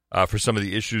for some of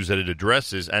the issues that it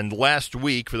addresses. And last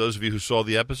week, for those of you who saw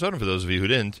the episode, and for those of you who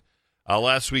didn't,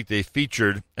 last week they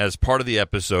featured, as part of the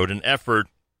episode, an effort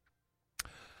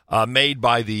made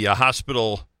by the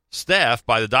hospital staff,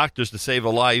 by the doctors, to save a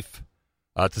life,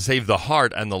 to save the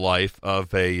heart and the life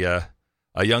of a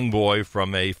young boy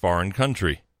from a foreign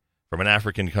country, from an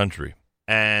African country.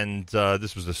 And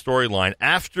this was the storyline.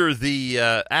 After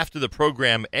the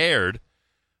program aired,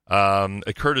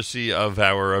 a courtesy of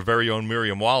our very own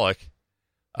Miriam Wallach,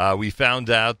 we found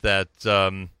out that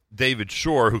David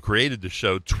Shore, who created the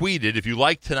show, tweeted, "If you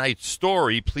like tonight's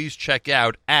story, please check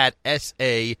out at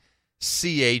SACH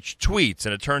Tweets."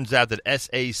 And it turns out that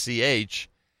SACH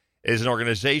is an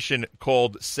organization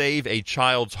called Save a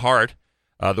Child's Heart.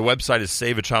 The website is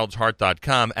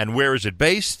SaveAChild'sHeart.com. And where is it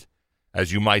based?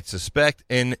 As you might suspect,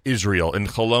 in Israel, in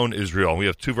Cologne, Israel. We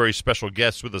have two very special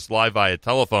guests with us live via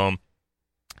telephone.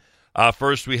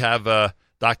 First, we have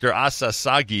Dr. Asa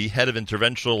Sagi, head of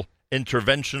interventional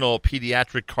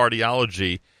pediatric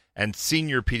cardiology and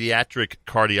senior pediatric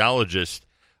cardiologist.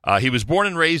 He was born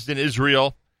and raised in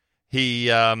Israel. He,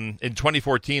 in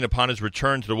 2014, upon his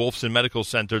return to the Wolfson Medical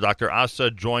Center, Dr.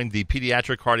 Asa joined the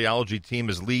pediatric cardiology team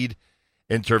as lead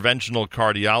interventional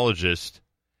cardiologist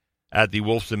at the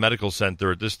Wolfson Medical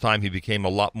Center. At this time, he became a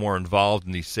lot more involved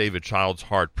in the Save a Child's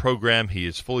Heart program. He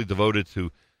is fully devoted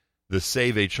to the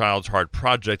Save a Child's Heart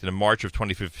project, and in March of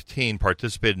 2015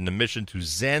 participated in a mission to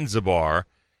Zanzibar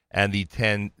and the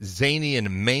Tanzanian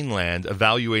mainland,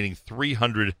 evaluating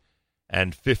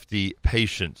 350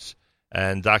 patients.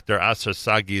 And Dr. Asa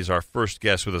Sagi is our first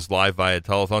guest with us live via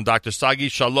telephone. Dr. Sagi,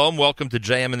 shalom. Welcome to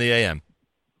JM in the AM.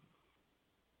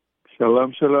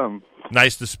 Shalom, shalom.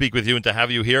 Nice to speak with you and to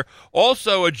have you here.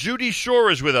 Also, Judy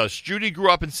Shore is with us. Judy grew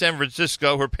up in San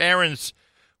Francisco. Her parents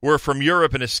were from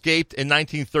Europe and escaped in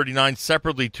 1939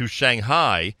 separately to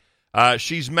Shanghai.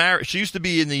 She's married. She used to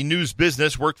be in the news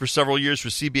business, worked for several years for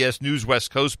CBS News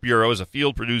West Coast Bureau as a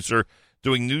field producer,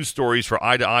 doing news stories for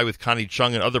Eye to Eye with Connie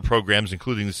Chung and other programs,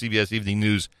 including the CBS Evening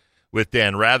News with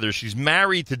Dan Rather. She's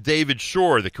married to David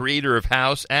Shore, the creator of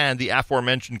House and the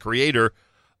aforementioned creator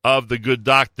of The Good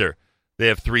Doctor. They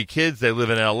have 3 kids. They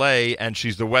live in L.A., and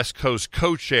she's the West Coast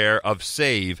co-chair of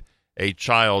Save a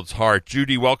Child's Heart.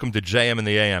 Judy, welcome to JM and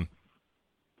the AM.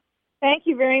 Thank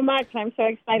you very much. I'm so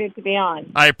excited to be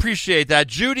on. I appreciate that.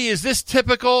 Judy, is this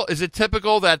typical? Is it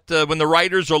typical that when the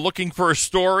writers are looking for a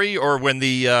story or when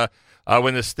the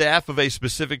staff of a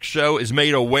specific show is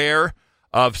made aware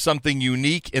of something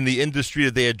unique in the industry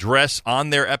that they address on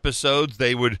their episodes,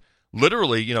 they would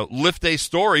literally, lift a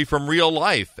story from real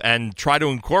life and try to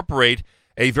incorporate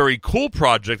a very cool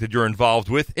project that you're involved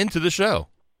with into the show?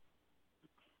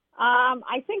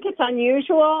 I think it's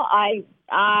unusual. I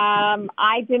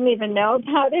didn't even know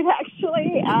about it,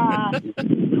 actually.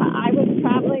 I was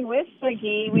traveling with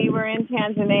Sagi. We were in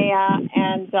Tanzania,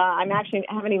 and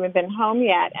haven't even been home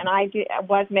yet, and I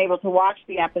wasn't able to watch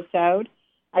the episode.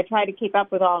 I tried to keep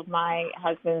up with all of my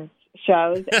husband's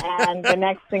shows, and the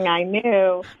next thing I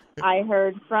knew, I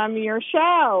heard from your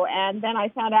show, and then I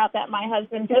found out that my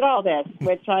husband did all this,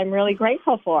 which I'm really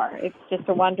grateful for. It's just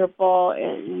a wonderful,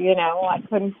 I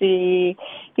couldn't be,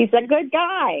 he's a good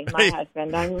guy, my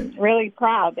husband. I'm really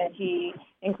proud that he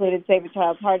included Save a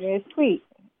Child's Heart in his tweet,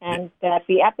 and that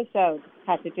the episode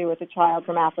had to do with a child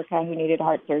from Africa who needed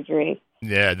heart surgery.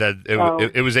 Yeah,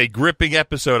 it was a gripping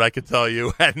episode, I could tell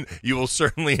you, and you will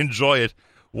certainly enjoy it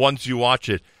once you watch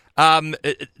it.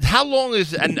 How long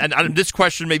is, and this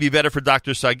question may be better for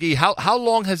Dr. Sagi, how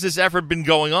long has this effort been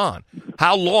going on?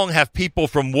 How long have people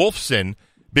from Wolfson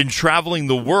been traveling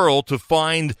the world to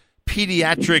find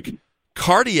pediatric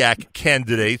cardiac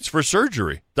candidates for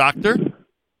surgery? Doctor?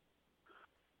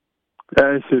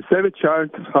 So Save a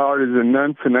Child's Heart is a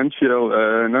non-financial,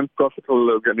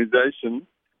 non-profitable organization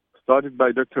started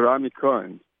by Dr. Rami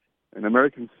Cohen, an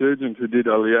American surgeon who did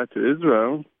Aliyah to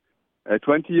Israel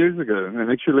 20 years ago.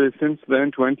 And actually, since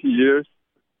then, 20 years,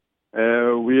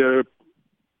 we are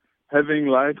having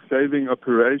life-saving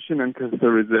operation and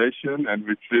catheterization and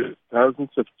retrieve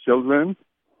thousands of children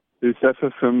who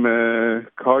suffer from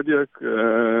cardiac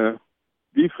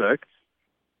defects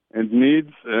and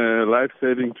needs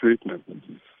life-saving treatment.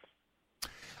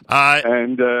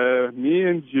 And me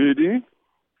and Judy,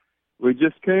 we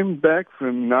just came back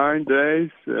from 9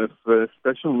 days of a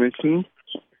special mission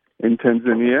in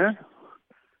Tanzania,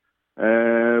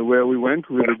 where we went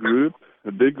with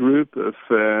a big group of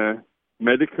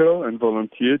medical and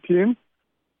volunteer team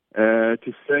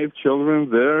to save children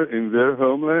there in their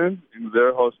homeland, in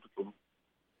their hospital.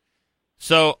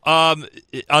 So,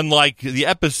 unlike the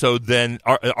episode, then,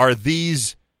 are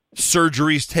these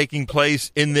surgeries taking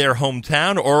place in their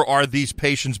hometown, or are these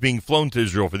patients being flown to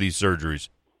Israel for these surgeries?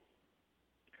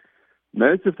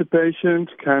 Most of the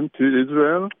patients come to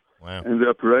Israel. Wow. And the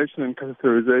operation and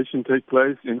catheterization take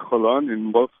place in Holon,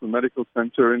 in Wolfson Medical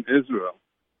Center in Israel.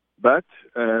 But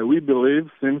we believe,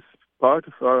 since part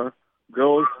of our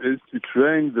goal is to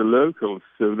train the locals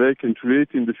so they can treat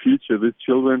in the future the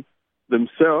children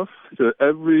themselves, so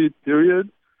every period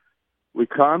we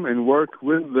come and work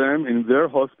with them in their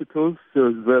hospitals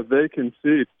so that they can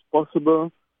see it's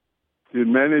possible to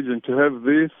manage and to have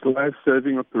this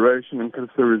life-saving operation and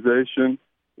catheterization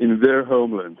in their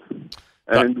homeland.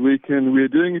 And we're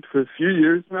doing it for a few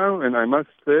years now, and I must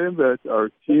say that our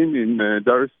team in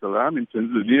Dar es Salaam in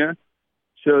Tanzania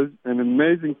shows an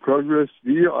amazing progress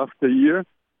year after year.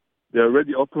 They're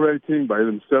already operating by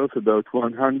themselves about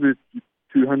 100 to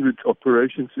 200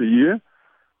 operations a year.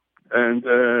 And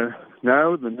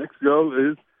now the next goal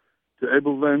is to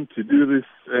enable them to do this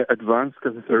advanced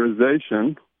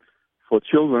catheterization for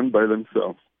children by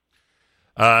themselves.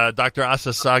 Dr.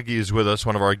 Asa Sagi is with us,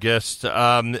 one of our guests.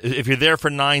 If you're there for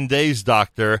 9 days,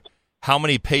 Doctor, how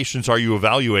many patients are you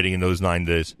evaluating in those 9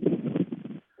 days?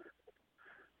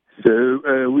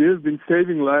 So we have been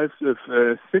saving lives of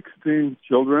 16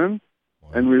 children,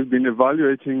 and we've been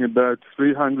evaluating about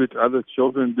 300 other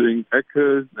children, doing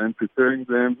echoes and preparing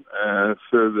them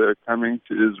for their coming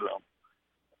to Israel.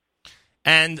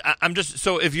 And I'm just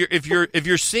so if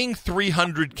you're seeing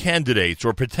 300 candidates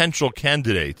or potential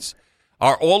candidates,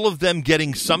 are all of them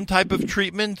getting some type of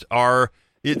treatment? I'm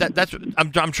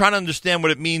trying to understand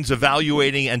what it means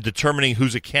evaluating and determining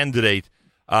who's a candidate,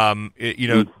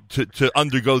 to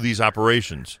undergo these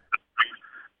operations.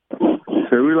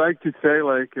 So we like to say,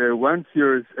 once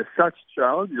you're a such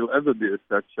child, you'll ever be a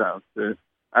such child.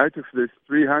 Out of this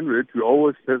 300, we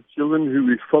always have children who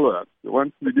we follow up. So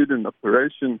once we did an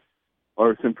operation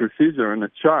or some procedure on a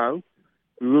child,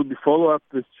 we will be follow up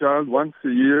this child once a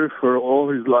year for all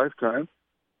his lifetime.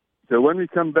 So when we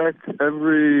come back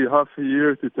every half a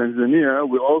year to Tanzania,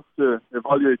 we also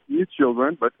evaluate new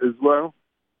children, but as well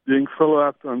doing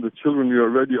follow-up on the children we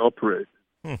already operate.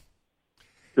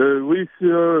 So we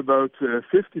saw about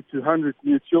 50 to 100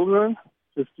 new children,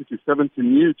 50 to 70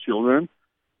 new children.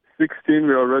 16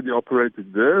 we already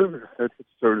operated there, had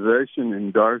sterilization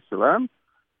in Dar es Salaam.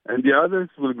 And the others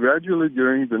will gradually,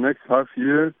 during the next half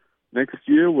year, next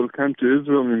year, will come to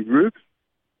Israel in groups,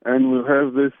 and we'll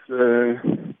have this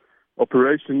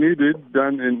operation needed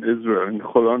done in Israel, in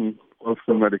Holon,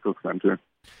 also medical center.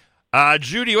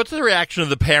 Judy, what's the reaction of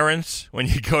the parents when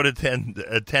you go to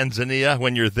Tanzania,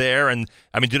 when you're there? And,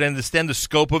 I mean, do they understand the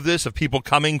scope of this, of people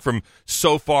coming from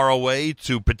so far away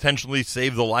to potentially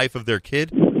save the life of their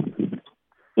kid?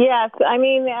 Yes. I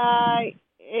mean,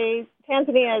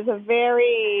 Tanzania is a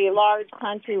very large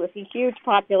country with a huge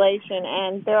population,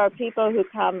 and there are people who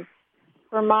come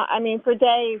for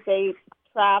days. They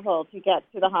travel to get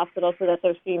to the hospital so that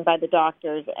they're seen by the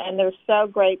doctors, and they're so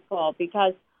grateful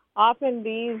because often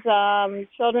these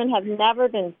children have never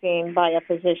been seen by a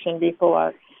physician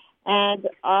before. And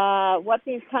what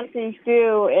these countries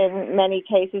do in many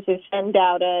cases is send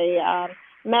out a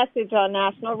message on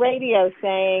national radio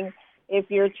saying, if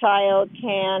your child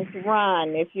can't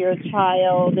run, if your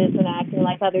child isn't acting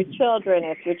like other children,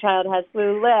 if your child has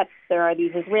blue lips, there are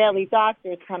these Israeli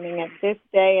doctors coming at this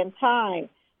day and time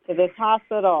to this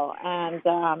hospital, and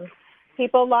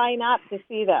people line up to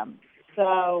see them.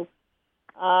 So,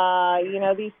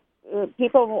 these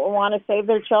people want to save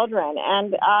their children.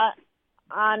 And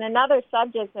on another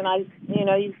subject, and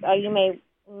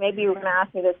maybe you're going to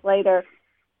ask me this later,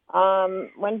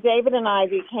 when David and I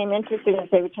became interested in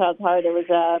Save a Child's Heart, it was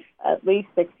at least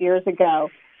 6 years ago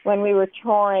when we were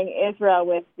touring Israel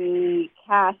with the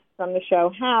cast from the show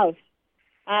House.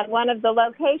 And one of the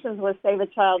locations was Save a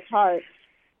Child's Heart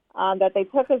that they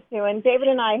took us to. And David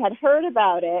and I had heard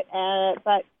about it,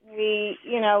 but we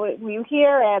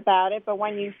hear about it, but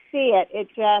when you see it, it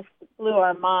just blew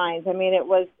our minds. I mean, it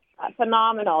was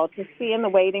phenomenal to see in the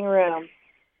waiting room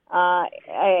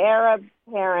Arab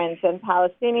parents and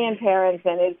Palestinian parents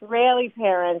and Israeli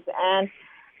parents and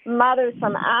mothers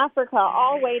from Africa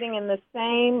all waiting in the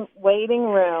same waiting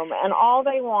room. And all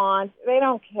they want, they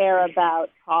don't care about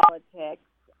politics.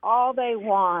 All they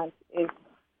want is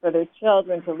for their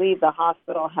children to leave the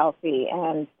hospital healthy.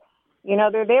 And,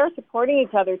 they're there supporting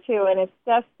each other, too. And it's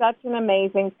just such an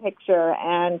amazing picture.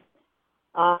 And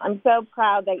I'm so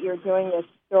proud that you're doing this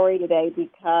story today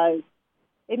because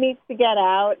it needs to get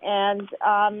out. And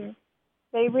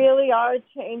they really are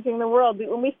changing the world.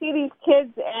 When we see these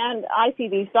kids, and I see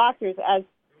these doctors as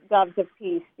doves of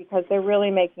peace because they're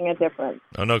really making a difference.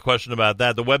 Oh, no question about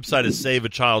that. The website is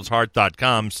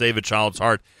saveachildsheart.com,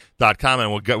 saveachildsheart.com.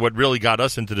 And what really got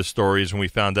us into the story is when we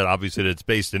found out, obviously, that it's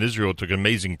based in Israel. It took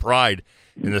amazing pride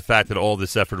in the fact that all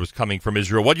this effort was coming from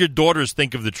Israel. What do your daughters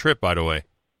think of the trip, by the way?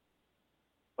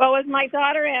 Well, it was my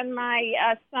daughter and my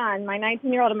son, my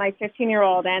 19-year-old and my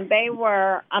 15-year-old, and they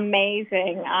were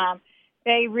amazing.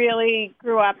 They really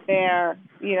grew up there,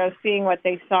 seeing what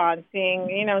they saw and seeing,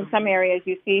 in some areas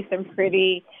you see some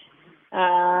pretty,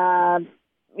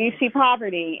 you see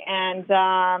poverty. And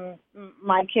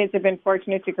my kids have been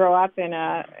fortunate to grow up in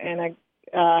a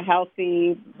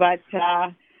healthy, but,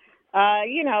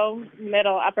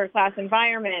 middle, upper class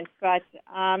environment. But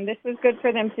this was good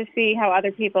for them to see how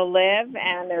other people live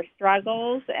and their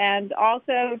struggles, and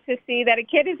also to see that a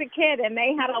kid is a kid, and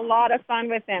they had a lot of fun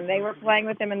with them. They were playing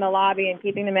with them in the lobby and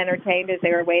keeping them entertained as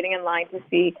they were waiting in line to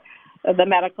see the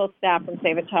medical staff from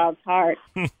Save a Child's Heart.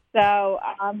 So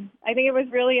I think it was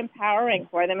really empowering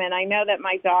for them, and I know that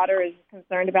my daughter is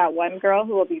concerned about one girl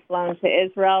who will be flown to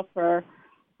Israel for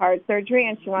heart surgery,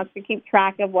 and she wants to keep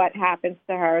track of what happens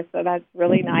to her, so that's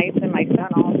really nice. And my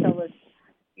son also was,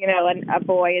 a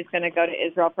boy is going to go to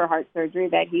Israel for heart surgery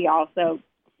that he also,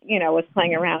 was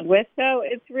playing around with. So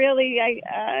it's really,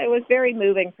 it was very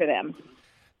moving for them.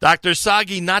 Dr.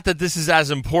 Sagi, not that this is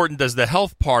as important as the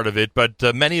health part of it, but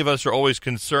many of us are always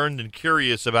concerned and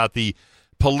curious about the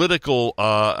political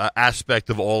aspect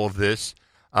of all of this.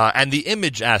 And the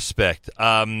image aspect.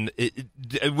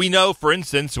 We know, for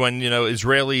instance, when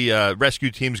Israeli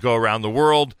rescue teams go around the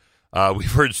world,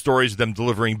 we've heard stories of them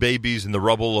delivering babies in the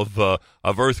rubble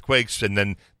of earthquakes, and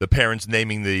then the parents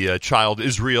naming the child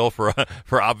Israel for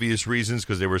obvious reasons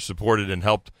because they were supported and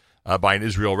helped by an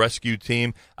Israel rescue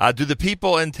team. Do the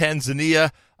people in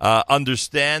Tanzania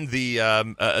understand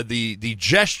the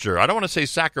gesture. I don't want to say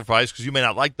sacrifice because you may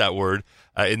not like that word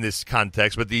in this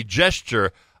context, but the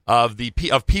gesture of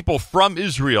people from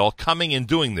Israel coming and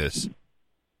doing this.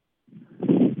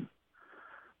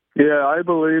 Yeah, I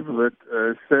believe that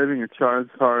saving a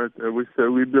child's heart,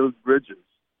 we build bridges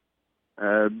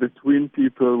between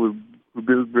people. We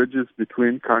build bridges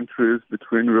between countries,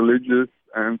 between religions,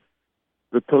 and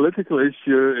the political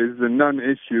issue is a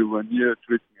non-issue when you're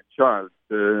treating a child.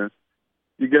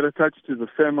 You get attached to the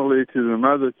family, to the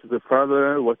mother, to the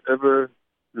father, whatever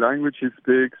language he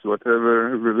speaks,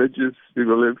 whatever religious he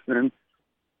lives in,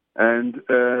 and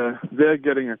they're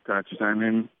getting attached. I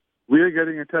mean, we are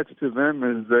getting attached to them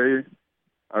as they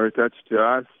are attached to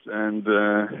us, and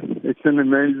it's an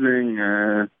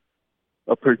amazing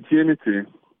opportunity,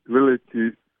 really,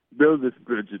 to build these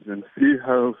bridges and see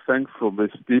how thankful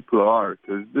these people are,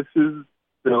 because this is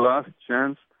their last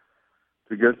chance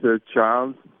to get their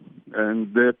child,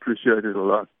 and they appreciate it a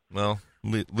lot. Well,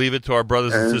 leave it to our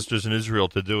brothers and sisters in Israel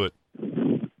to do it.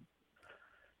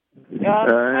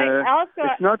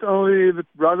 It's not only the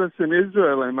brothers in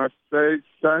Israel, I must say.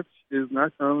 Such is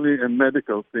not only a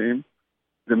medical team.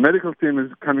 The medical team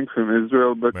is coming from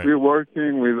Israel, but We're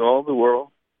working with all the world.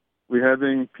 We're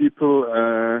having people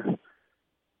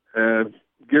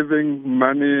giving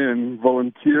money and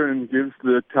volunteering, gives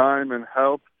their time and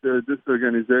help. This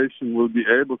organization will be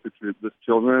able to treat these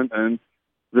children, and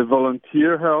the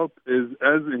volunteer help is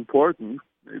as important,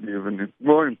 maybe even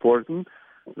more important,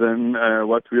 than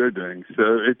what we are doing.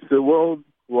 So it's a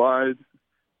worldwide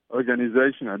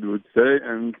organization, I would say,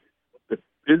 and the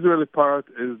Israeli part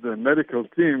is the medical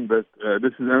team, but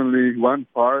this is only one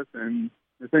part, and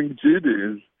I think Judy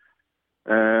is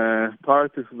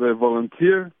part of the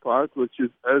volunteer part, which is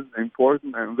as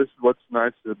important, and this is what's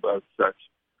nice about Such,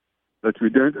 that we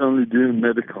don't only do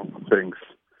medical things.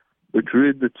 We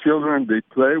treat the children, they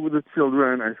play with the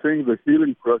children. I think the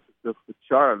healing process of the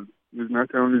child is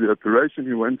not only the operation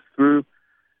he went through,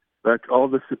 but all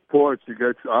the support he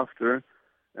gets after,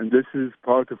 and this is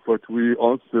part of what we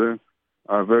also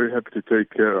are very happy to take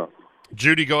care of.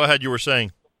 Judy, go ahead, you were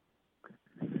saying.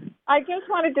 I just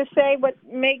wanted to say what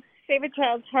makes Save a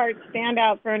Child's Heart stand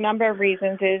out for a number of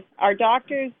reasons is our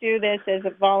doctors do this as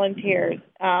volunteers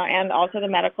and also the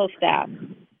medical staff.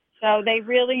 So they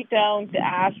really don't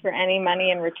ask for any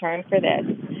money in return for this.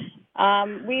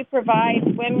 We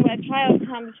provide, when a child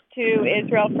comes to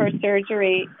Israel for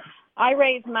surgery, I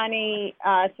raise money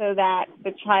so that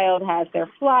the child has their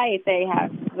flight, they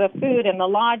have the food and the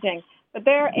lodging, but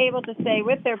they're able to stay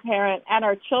with their parent at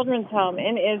our children's home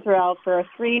in Israel for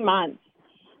 3 months.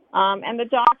 And the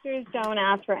doctors don't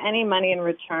ask for any money in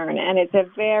return. And it's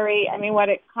what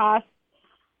it costs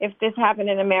if this happened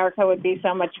in America would be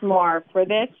so much more. For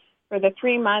the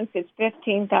 3 months, it's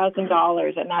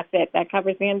 $15,000, and that's it. That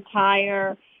covers the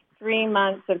entire 3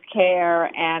 months of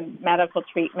care and medical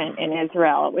treatment in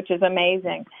Israel, which is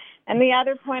amazing. And the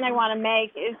other point I want to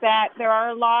make is that there are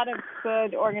a lot of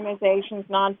good organizations,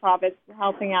 nonprofits,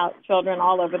 helping out children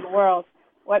all over the world.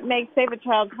 What makes Save a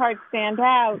Child's Heart stand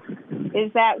out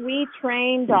is that we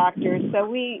train doctors. So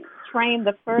we trained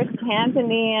the first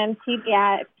Tanzanian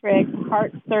pediatric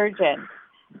heart surgeon.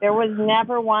 There was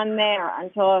never one there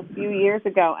until a few years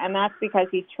ago, and that's because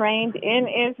he trained in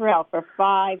Israel for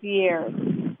 5 years,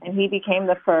 and he became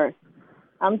the first.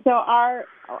 So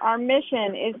our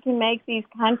mission is to make these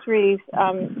countries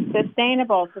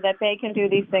sustainable so that they can do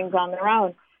these things on their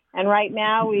own. And right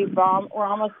now we're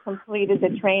almost completed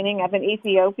the training of an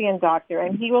Ethiopian doctor,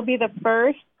 and he will be the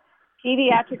first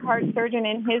pediatric heart surgeon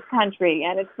in his country.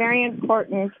 And it's very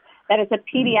important that it's a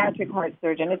pediatric heart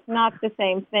surgeon. It's not the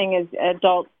same thing as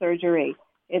adult surgery.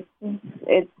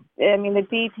 The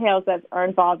details that are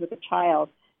involved with the child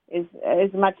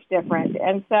is much different.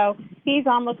 And so he's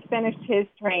almost finished his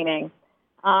training.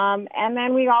 And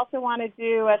then we also want to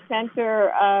do a center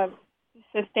of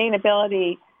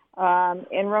sustainability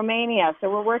in Romania. So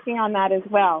we're working on that as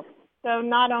well. So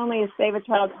not only is Save a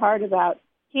Child's Heart about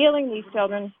healing these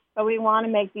children, but we want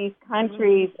to make these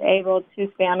countries able to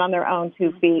stand on their own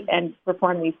 2 feet and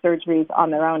perform these surgeries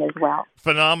on their own as well.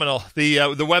 Phenomenal. The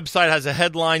website has a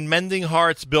headline, Mending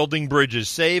Hearts, Building Bridges.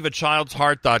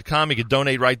 SaveAChild'sHeart.com. You can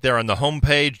donate right there on the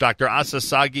homepage. Dr. Asa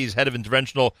Sagi is head of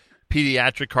interventional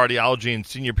pediatric cardiology and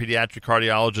senior pediatric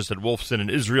cardiologist at Wolfson in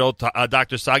Israel.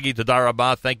 Dr. Sagi, Tadar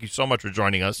Rabah, thank you so much for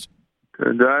joining us.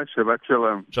 Shabbat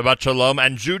Shalom. Shabbat Shalom.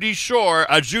 And Judy Shore.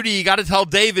 Judy, you got to tell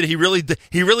David he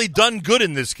really done good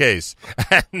in this case.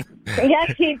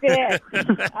 Yes, he did.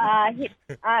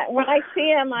 When I see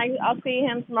him, I'll see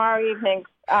him tomorrow evening.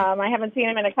 I haven't seen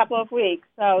him in a couple of weeks.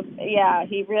 So, yeah,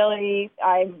 he really,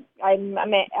 I'm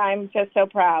just so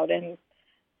proud. And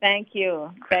thank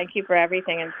you. Thank you for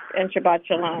everything. And Shabbat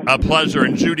Shalom. A pleasure.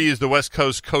 And Judy is the West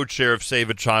Coast co-chair of Save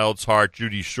a Child's Heart,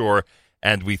 Judy Shore.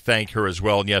 And we thank her as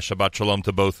well. And yes, Shabbat Shalom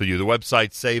to both of you. The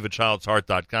website,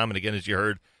 saveachildsheart.com. And again, as you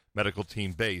heard, medical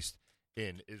team based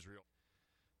in Israel.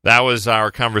 That was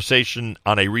our conversation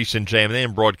on a recent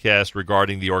JMN broadcast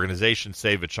regarding the organization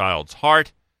Save a Child's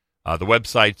Heart. The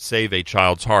website,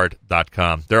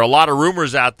 saveachildsheart.com. There are a lot of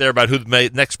rumors out there about who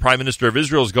the next Prime Minister of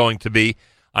Israel is going to be.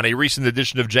 On a recent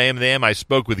edition of JMN, I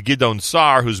spoke with Gideon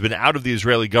Sa'ar, who's been out of the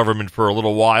Israeli government for a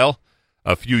little while,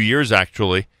 a few years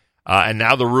actually. And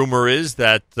now the rumor is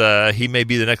that he may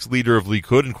be the next leader of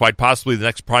Likud and quite possibly the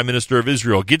next Prime Minister of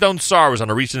Israel. Gideon Sa'ar was on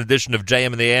a recent edition of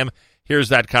JM in the AM. Here's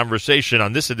that conversation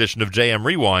on this edition of JM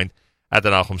Rewind at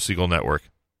the Nachum Segal Network.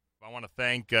 I want to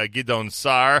thank Gideon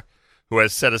Sa'ar, who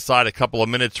has set aside a couple of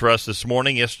minutes for us this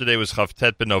morning. Yesterday was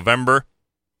Chavtet b'November,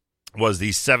 was the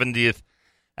 70th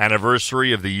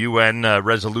anniversary of the UN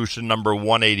resolution number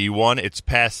 181. Its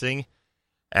passing,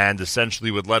 and essentially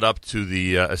would lead up to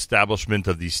the establishment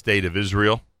of the State of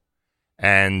Israel.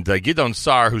 And Gideon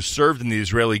Sa'ar, who served in the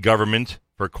Israeli government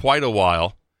for quite a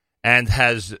while, and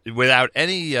has, without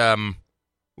any,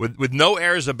 with no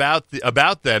airs about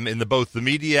them in both the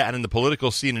media and in the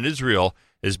political scene in Israel,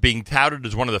 is being touted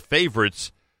as one of the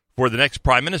favorites for the next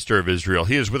Prime Minister of Israel.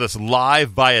 He is with us live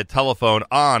via telephone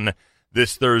on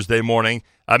this Thursday morning.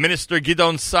 Minister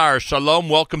Gideon Sa'ar, shalom,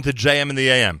 welcome to JM in the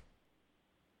AM.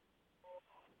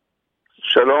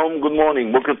 Shalom, good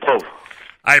morning, Boker Tov.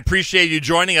 I appreciate you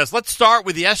joining us. Let's start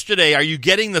with yesterday. Are you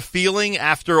getting the feeling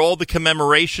after all the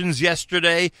commemorations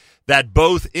yesterday that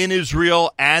both in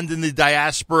Israel and in the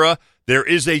diaspora there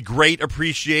is a great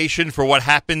appreciation for what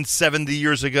happened 70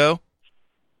 years ago?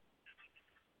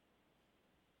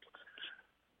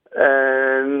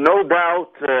 No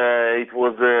doubt it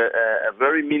was a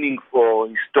very meaningful,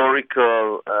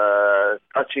 historical,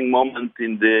 touching moment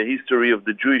in the history of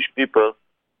the Jewish people.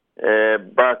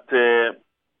 But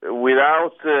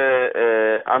without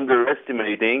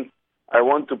underestimating, I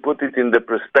want to put it in the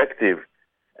perspective.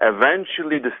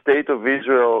 Eventually, the State of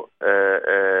Israel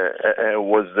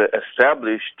was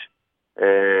established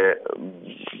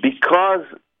because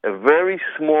a very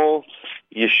small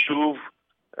yeshuv,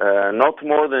 not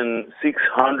more than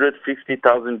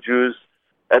 650,000 Jews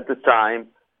at the time,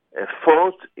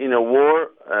 fought in a war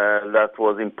that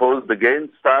was imposed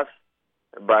against us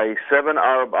by 7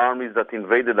 Arab armies that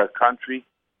invaded our country,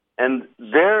 and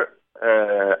their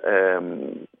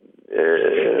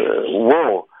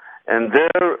war and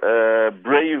their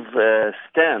brave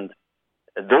stand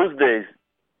those days,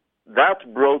 that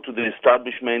brought to the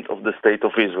establishment of the State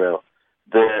of Israel.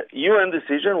 The UN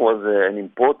decision was an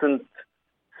important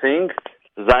thing.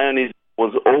 Zionism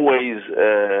was always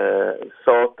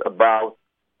thought about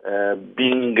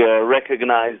being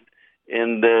recognized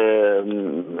in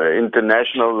the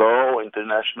international law,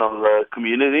 international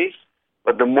community.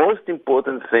 But the most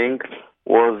important thing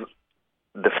was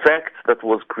the fact that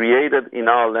was created in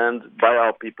our land by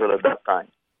our people at that time.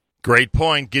 Great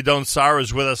point. Gideon Sa'ar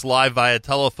is with us live via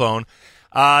telephone.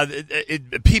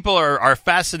 People are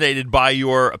fascinated by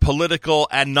your political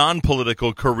and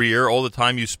non-political career, all the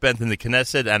time you spent in the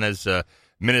Knesset and as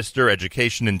Minister,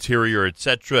 Education, Interior,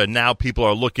 etc. And now people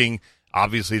are looking.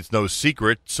 Obviously, it's no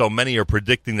secret. So many are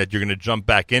predicting that you're going to jump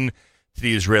back in to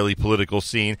the Israeli political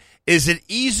scene. Is it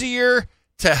easier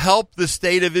to help the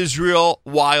State of Israel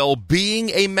while being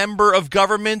a member of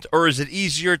government, or is it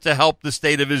easier to help the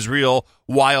State of Israel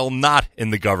while not in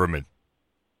the government?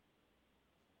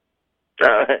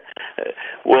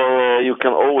 Well, you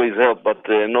can always help, but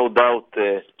no doubt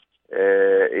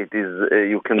it is.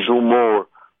 You can do more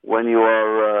when you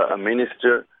are a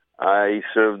minister. I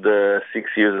served 6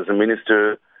 years as a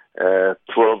minister,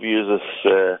 12 years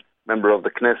as a member of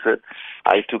the Knesset.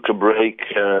 I took a break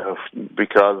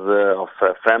because of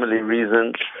family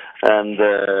reasons, and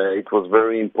it was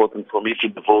very important for me to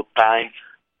devote time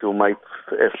to my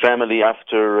family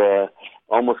after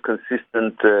almost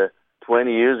consistent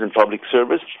 20 years in public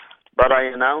service. But I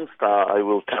announced I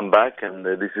will come back, and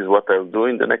this is what I'll do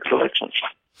in the next election.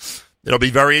 It'll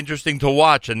be very interesting to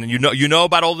watch, and you know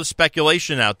about all the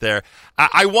speculation out there.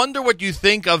 I wonder what you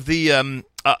think of the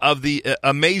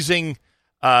amazing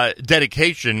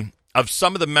dedication of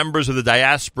some of the members of the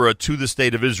diaspora to the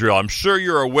State of Israel. I'm sure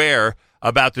you're aware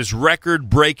about this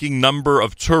record-breaking number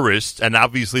of tourists, and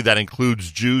obviously that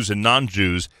includes Jews and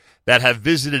non-Jews, that have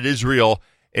visited Israel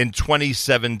in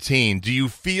 2017. Do you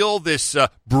feel this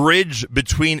bridge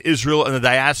between Israel and the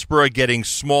diaspora getting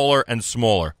smaller and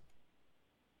smaller?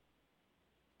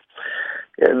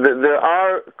 Yeah, there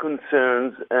are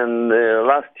concerns, and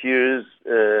last year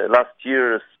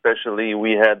especially,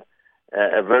 we had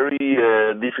a very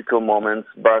difficult moment.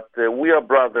 But we are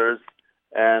brothers,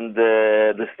 and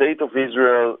the state of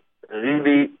Israel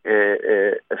really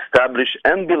established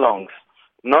and belongs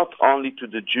not only to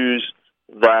the Jews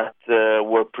that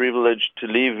were privileged to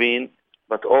live in,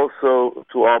 but also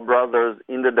to our brothers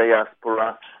in the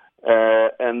diaspora.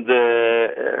 And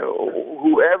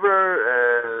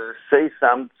whoever says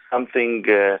something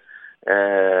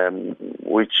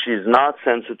which is not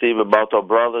sensitive about our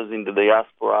brothers in the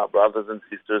diaspora, our brothers and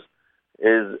sisters,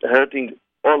 is hurting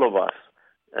all of us.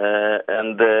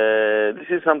 And this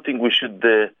is something we should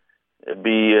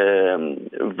be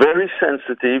very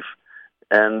sensitive.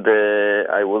 And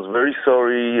I was very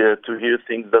sorry to hear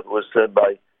things that were said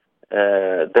by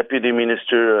Deputy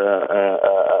Minister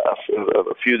a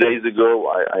few days ago.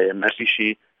 I am happy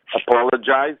she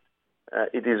apologized.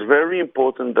 It is very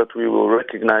important that we will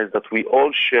recognize that we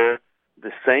all share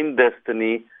the same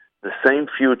destiny, the same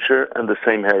future, and the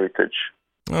same heritage.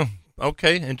 Oh,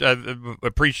 okay, and I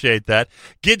appreciate that.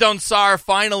 Gideon Sa'ar,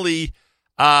 finally,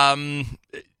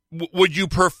 would you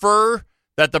prefer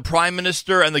that the Prime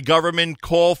Minister and the government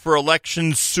call for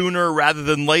elections sooner rather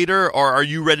than later, or are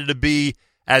you ready to be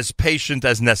as patient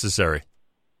as necessary?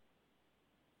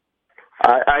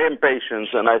 I am patient,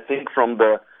 and I think from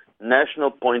the national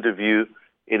point of view,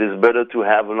 it is better to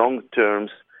have long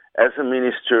terms. As a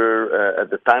minister,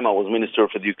 at the time I was Minister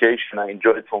of Education, I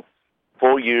enjoyed for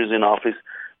 4 years in office.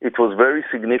 It was very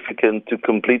significant to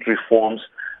complete reforms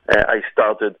I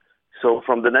started. So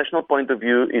from the national point of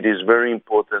view, it is very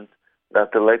important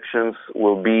that elections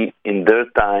will be in their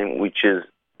time, which is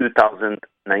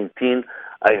 2019.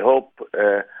 I hope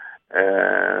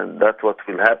that's what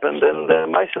will happen.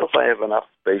 And myself, I have enough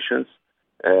patience.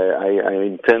 I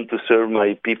intend to serve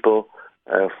my people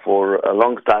for a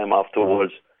long time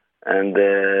afterwards. And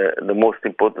the most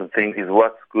important thing is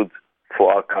what's good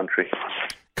for our country.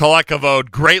 Kol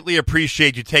hakavod, greatly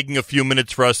appreciate you taking a few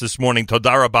minutes for us this morning.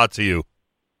 Toda rabah to you.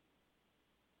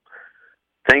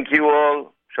 Thank you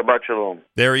all. Shabbat Shalom.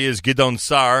 There he is, Gideon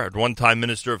Sa'ar, at one-time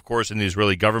minister, of course, in the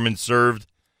Israeli government, served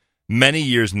many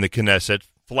years in the Knesset.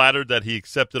 Flattered that he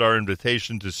accepted our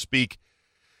invitation to speak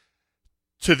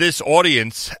to this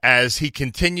audience as he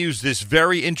continues this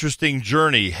very interesting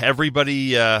journey.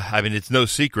 Everybody, it's no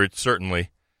secret, certainly.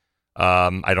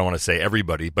 I don't want to say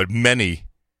everybody, but many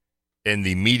in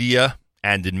the media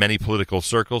and in many political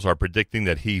circles are predicting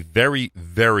that he very,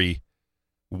 very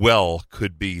well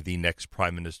could be the next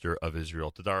Prime Minister of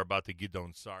Israel. Toda rabah to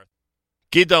Gideon Sa'ar.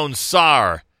 Gideon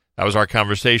Sa'ar, that was our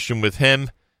conversation with him.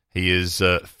 He is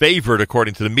favored,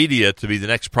 according to the media, to be the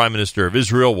next Prime Minister of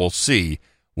Israel. We'll see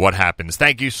what happens.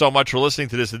 Thank you so much for listening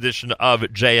to this edition of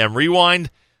JM Rewind,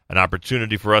 an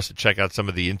opportunity for us to check out some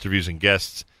of the interviews and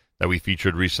guests that we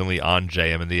featured recently on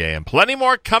JM and the AM. Plenty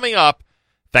more coming up.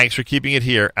 Thanks for keeping it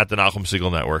here at the Nachum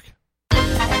Segal Network.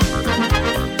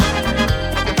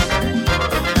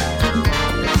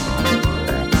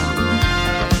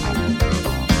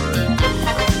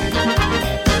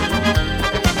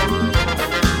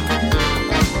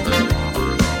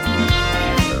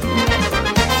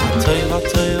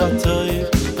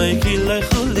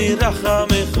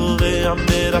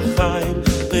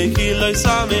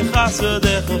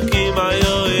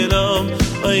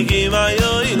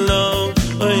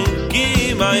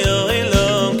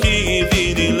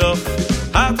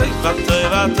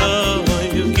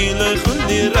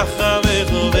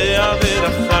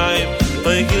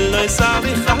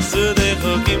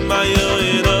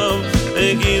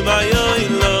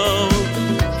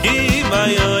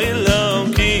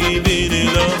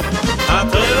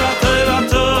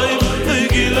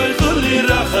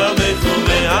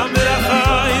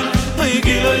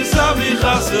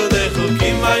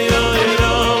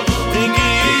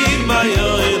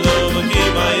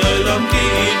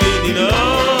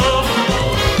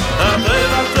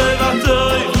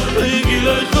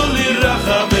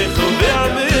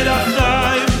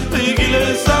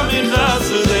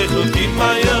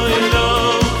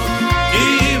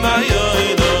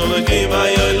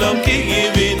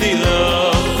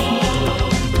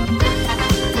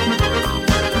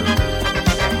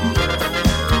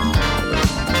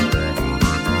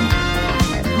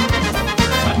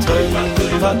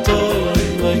 Vatoy,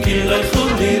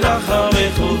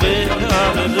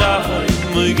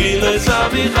 gilo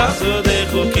sami khaso de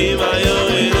khokim ayo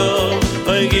elo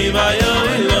oy gim ayo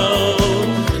elo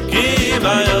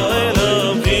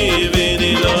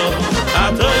givini lo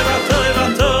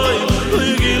atoy oy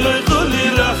gilo kholi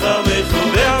la khame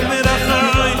khove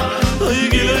amirachai oy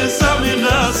gilo sami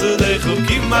khaso de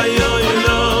khokim ayo